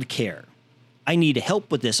childcare. I need help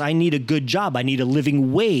with this. I need a good job. I need a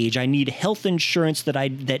living wage. I need health insurance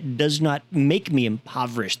that does not make me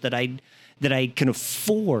impoverished, that I can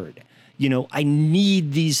afford. I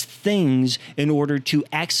need these things in order to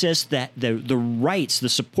access the rights, the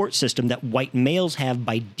support system that white males have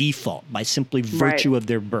by default, by simply virtue of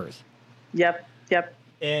their birth. Yep.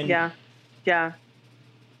 And Yeah.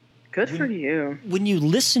 Good for you. When you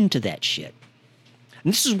listen to that shit,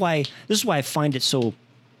 and this is why I find it so.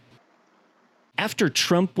 After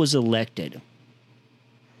Trump was elected.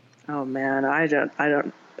 Oh man, I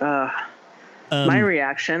don't. My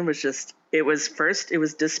reaction was just. It was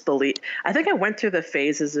disbelief. I think I went through the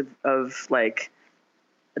phases of like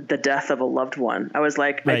the death of a loved one. I was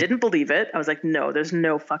like, I didn't believe it. I was like, no, there's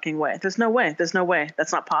no fucking way. There's no way.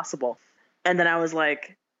 That's not possible. And then I was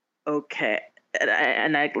like, okay.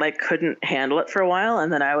 And I like couldn't handle it for a while.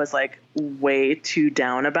 And then I was like way too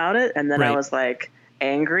down about it. And then I was like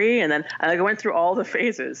angry. And then I went through all the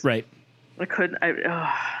phases. Right. I couldn't.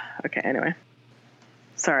 Okay. Anyway.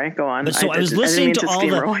 Sorry, go on. But so I was listening to all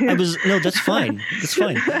the. No, that's fine. That's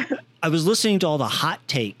fine. I was listening to all the hot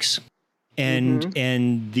takes, and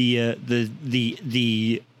the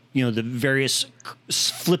the various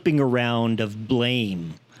flipping around of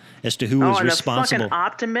blame as to who was responsible. The fucking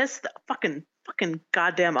optimists, the fucking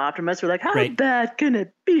goddamn optimists were like, how bad can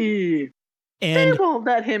it be? And they won't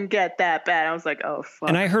let him get that bad. I was like, oh, fuck.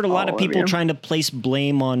 And I heard a lot of people trying to place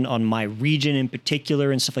blame on my region in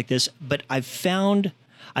particular and stuff like this. But I found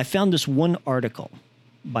this one article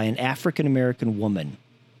by an African-American woman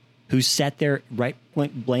who sat there right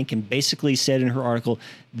point blank and basically said in her article,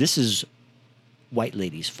 this is white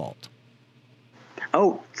ladies' fault.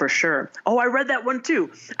 Oh, for sure. Oh, I read that one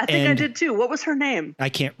too. I think I did too. What was her name? I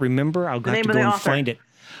can't remember. I'll have to go and find it.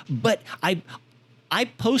 But I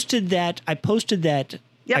posted that.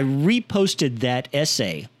 Yep. I reposted that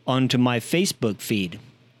essay onto my Facebook feed,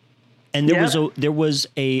 and there was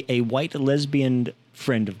a white lesbian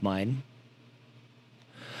friend of mine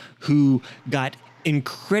who got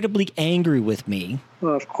incredibly angry with me.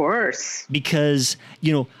 Well, of course, because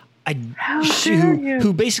who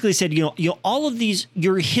basically said, all of these,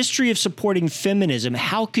 your history of supporting feminism,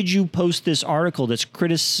 how could you post this article that's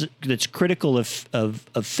critical of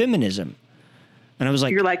feminism? And I was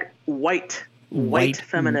like, you're like white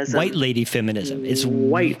feminism, white lady feminism. It's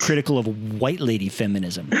critical of white lady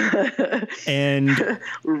feminism. And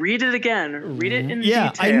read it again. Read it in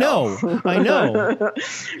detail. I know.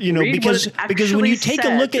 because when you take a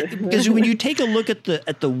look at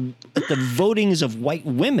the votings of white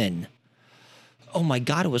women, oh my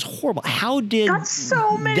God, it was horrible. How did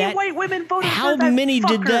so many white women vote? How many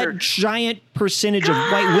did that giant percentage of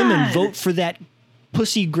white women vote for that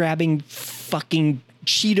pussy grabbing fucking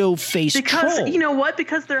Cheeto face troll? Because you know what?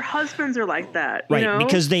 Because their husbands are like that. Right.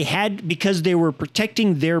 Because they were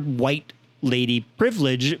protecting their white lady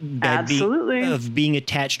privilege of being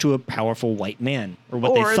attached to a powerful white man, or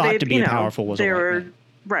what they thought to be powerful was a white man.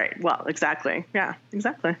 Right. Well, exactly. Yeah,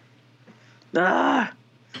 exactly.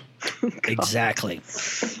 Exactly.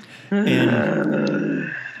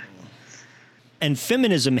 And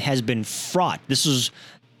feminism has been fraught. This was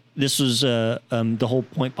the whole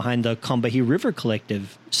point behind the Combahee River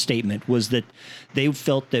Collective statement, was that they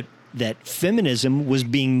felt that feminism was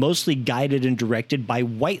being mostly guided and directed by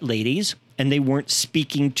white ladies, and they weren't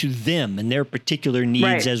speaking to them and their particular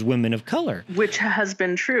needs as women of color. Which has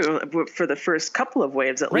been true for the first couple of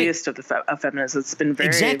waves, at least, of feminism. It's been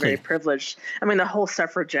very, very privileged. I mean, the whole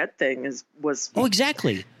suffragette thing was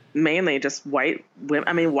mainly just white women.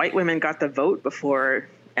 I mean, white women got the vote before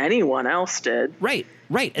anyone else did. Right.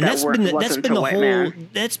 And that's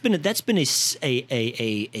been a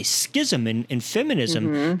schism in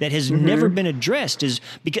feminism that has never been addressed. Is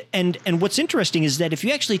because and what's interesting is that if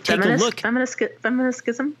you actually take a look, feminism.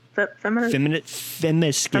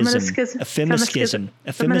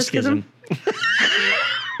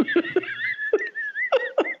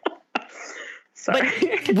 Sorry.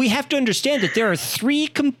 But we have to understand that there are three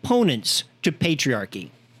components to patriarchy: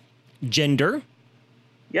 gender.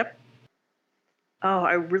 Yep. Oh,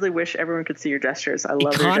 I really wish everyone could see your gestures. I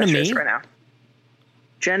love your gestures right now.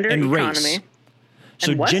 Gender, and economy. Race.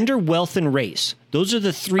 So gender, wealth, and race. Those are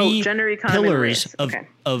the three pillars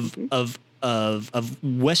of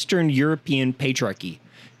Western European patriarchy.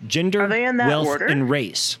 Gender, wealth, and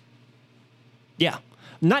race. Yeah.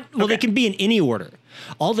 They can be in any order.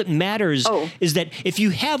 All that matters is that if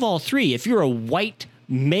you have all three, if you're a white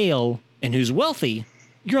male and who's wealthy,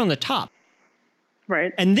 you're on the top.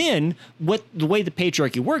 Right. And then the way the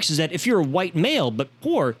patriarchy works is that if you're a white male but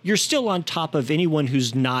poor, you're still on top of anyone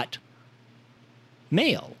who's not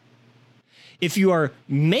male. If you are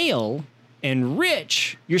male and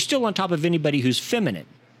rich, you're still on top of anybody who's feminine.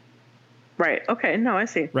 Right. Okay. No, I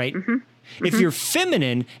see. Right? If you're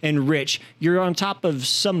feminine and rich, you're on top of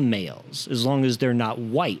some males, as long as they're not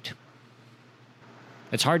white.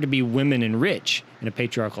 It's hard to be women and rich in a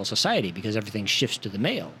patriarchal society because everything shifts to the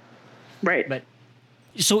male. Right. But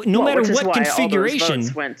so no matter what configuration,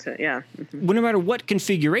 no matter what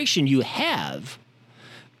configuration you have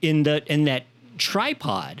in that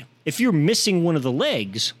tripod, if you're missing one of the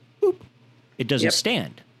legs, boop, it doesn't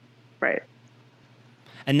stand. Right.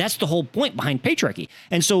 And that's the whole point behind patriarchy.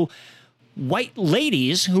 And so white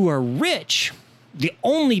ladies who are rich, the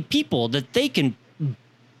only people that they can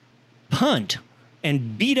punt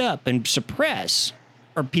and beat up and suppress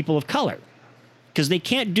are people of color. Because they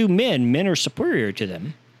can't do men. Men are superior to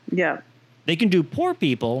them. Yeah. They can do poor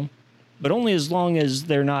people, but only as long as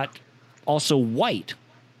they're not also white.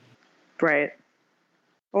 Right.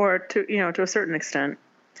 Or to a certain extent.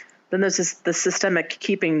 Then there's the systemic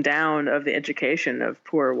keeping down of the education of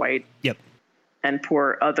poor white and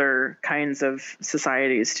poor other kinds of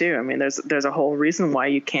societies too. I mean, there's a whole reason why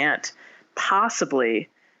you can't possibly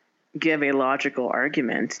give a logical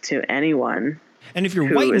argument to anyone. And if you're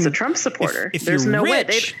white, who is a Trump supporter, if there's no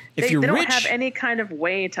rich, way they don't have any kind of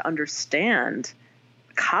way to understand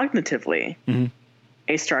cognitively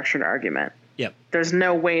a structured argument. Yep. There's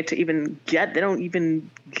no way to even get. They don't even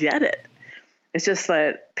get it. It's just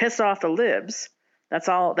that piss off the libs. That's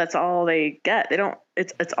all they get. They don't.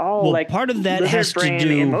 It's all like part of that has to do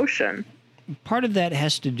emotion. Part of that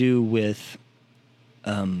has to do with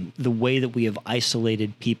the way that we have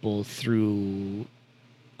isolated people through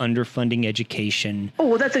underfunding education. Oh,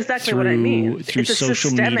 well, that's exactly what I mean. Through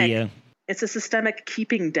social media. It's a systemic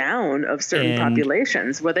keeping down of certain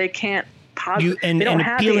populations where they can't they don't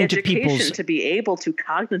have the education to be able to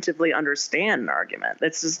cognitively understand an argument.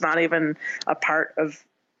 That's just not even a part of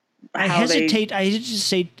how I hesitate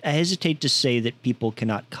to say that people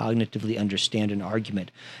cannot cognitively understand an argument.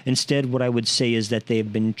 Instead, what I would say is that they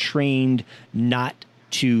have been trained not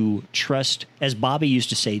to trust, as Bobby used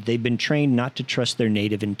to say, they've been trained not to trust their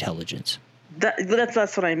native intelligence.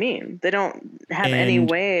 That's what I mean. They don't have any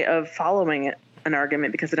way of following an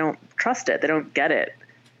argument because they don't trust it. They don't get it.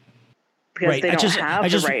 Because they don't have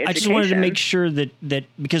the right education. I just wanted to make sure that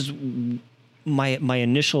because my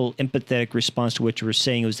initial empathetic response to what you were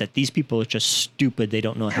saying was that these people are just stupid. They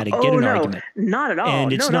don't know how to get an argument. Not at all.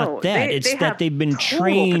 And it's not that. It's that they've been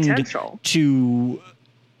trained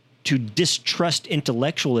to distrust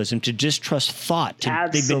intellectualism, to distrust thought.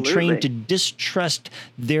 They've been trained to distrust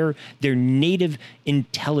their native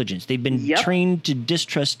intelligence. They've been trained to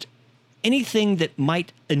distrust anything that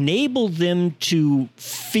might enable them to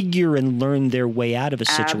figure and learn their way out of a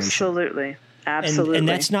situation. Absolutely. And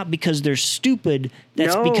that's not because they're stupid.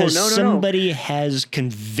 That's because somebody has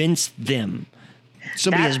convinced them.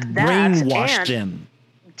 Somebody has brainwashed them.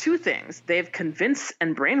 Two things. They've convinced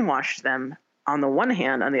and brainwashed them on the one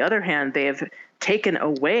hand. On the other hand, they have taken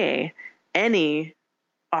away any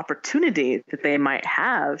opportunity that they might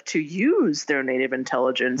have to use their native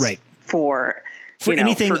intelligence for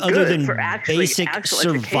anything other than basic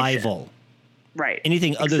survival. Education. Right.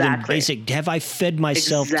 Anything other than basic. Have I fed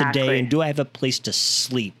myself today, and do I have a place to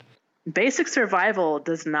sleep? Basic survival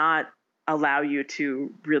does not allow you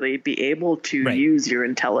to really be able to use your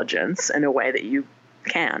intelligence in a way that you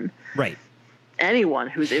can. Right. Anyone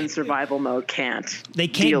who's in survival mode can't. They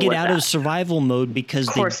can't get out of survival mode because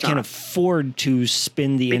they can't afford to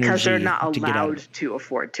spend the energy. Because they're not allowed to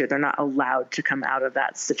afford to. They're not allowed to come out of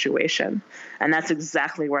that situation. And that's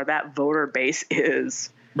exactly where that voter base is.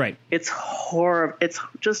 Right. It's horrible. It's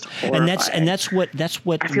just horrifying. And that's what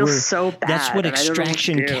I feel so bad. That's what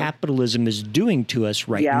extraction capitalism is doing to us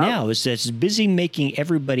right now. Is that it's busy making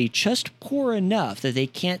everybody just poor enough that they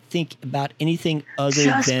can't think about anything other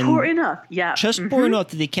than just poor enough. Yeah. Just poor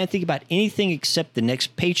enough that they can't think about anything except the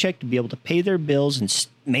next paycheck to be able to pay their bills and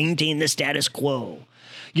maintain the status quo.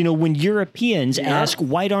 You know, when Europeans ask,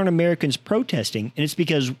 why aren't Americans protesting? And it's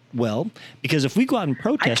because if we go out and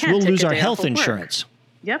protest, we'll lose our health insurance.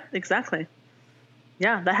 Yep, exactly.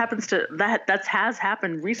 Yeah, that has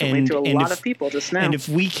happened recently to a lot of people just now. And if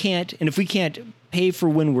we can't pay for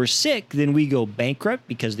when we're sick, then we go bankrupt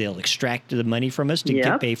because they'll extract the money from us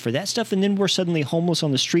to pay for that stuff, and then we're suddenly homeless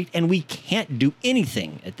on the street, and we can't do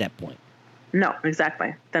anything at that point. No,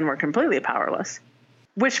 exactly. Then we're completely powerless.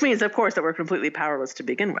 Which means, of course, that we're completely powerless to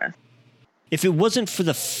begin with. If it wasn't for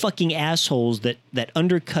the fucking assholes that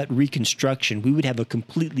undercut Reconstruction, we would have a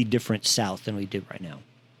completely different South than we do right now.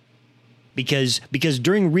 Because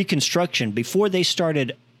during Reconstruction, before they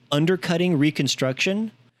started undercutting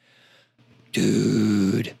Reconstruction,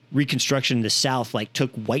 Reconstruction in the South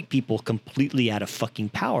took white people completely out of fucking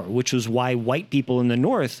power, which was why white people in the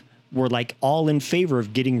North were like all in favor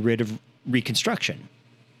of getting rid of Reconstruction.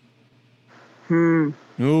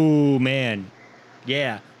 Oh, man.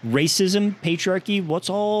 Yeah. Racism, patriarchy, what's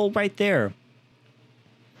all right there?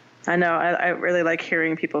 I know. I really like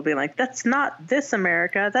hearing people being like, that's not this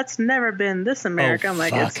America. That's never been this America. I'm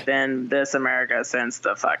like, it's been this America since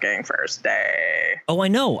the fucking first day. Oh, I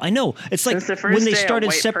know. It's like when they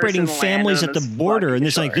started separating families at the border, and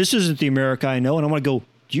it's like, this isn't the America I know. And I want to go,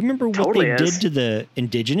 do you remember what they did to the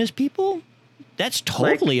indigenous people? That's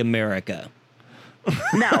totally America.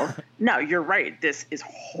 No, you're right. This is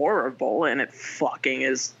horrible, and it fucking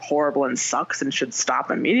is horrible and sucks and should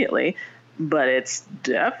stop immediately. But it's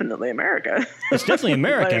definitely America. It's definitely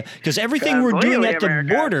America, because everything we're doing at the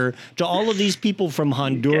border to all of these people from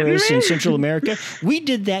Honduras and Central America, we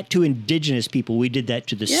did that to indigenous people. We did that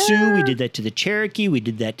to the Sioux. We did that to the Cherokee. We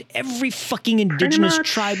did that to every fucking indigenous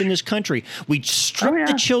tribe in this country. We stripped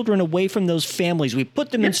the children away from those families. We put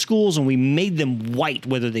them in schools, and we made them white,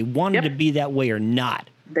 whether they wanted to be that way or not.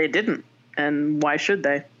 They didn't. And why should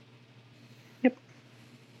they?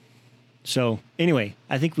 So, anyway,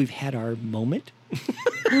 I think we've had our moment.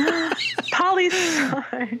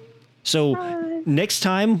 Poli-sci. So, next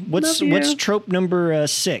time, what's trope number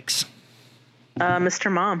 6?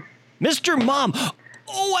 Mr. Mom. Mr. Mom!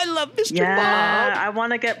 Oh, I love Mr. Mom! Yeah, I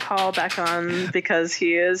want to get Paul back on because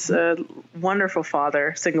he is a wonderful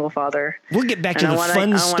father, single father. We'll get back to the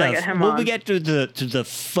fun stuff. We'll get to the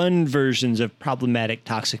fun versions of problematic,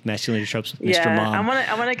 toxic masculinity tropes with Mr. Mom.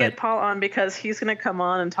 I want to get Paul on because he's going to come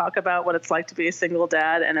on and talk about what it's like to be a single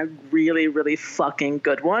dad, and a really, really fucking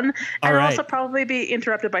good one. And also probably be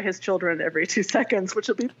interrupted by his children every 2 seconds, which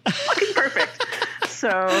will be fucking perfect. So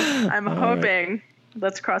I'm hoping...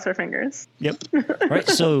 Let's cross our fingers. Yep. All right.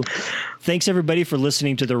 So thanks, everybody, for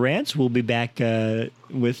listening to the rants. We'll be back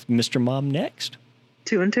with Mr. Mom next.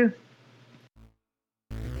 2 and 2.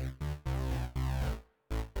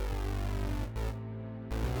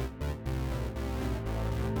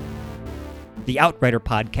 The Outrider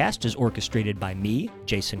podcast is orchestrated by me,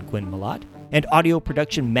 Jason Quinn Malott, and audio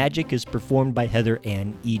production magic is performed by Heather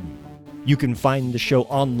Ann Eden. You can find the show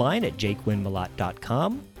online at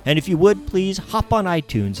jquinmalott.com. And if you would, please hop on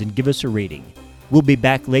iTunes and give us a rating. We'll be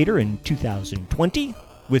back later in 2020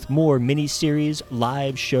 with more mini-series,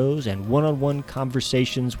 live shows, and one-on-one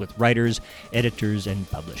conversations with writers, editors, and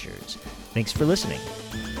publishers. Thanks for listening.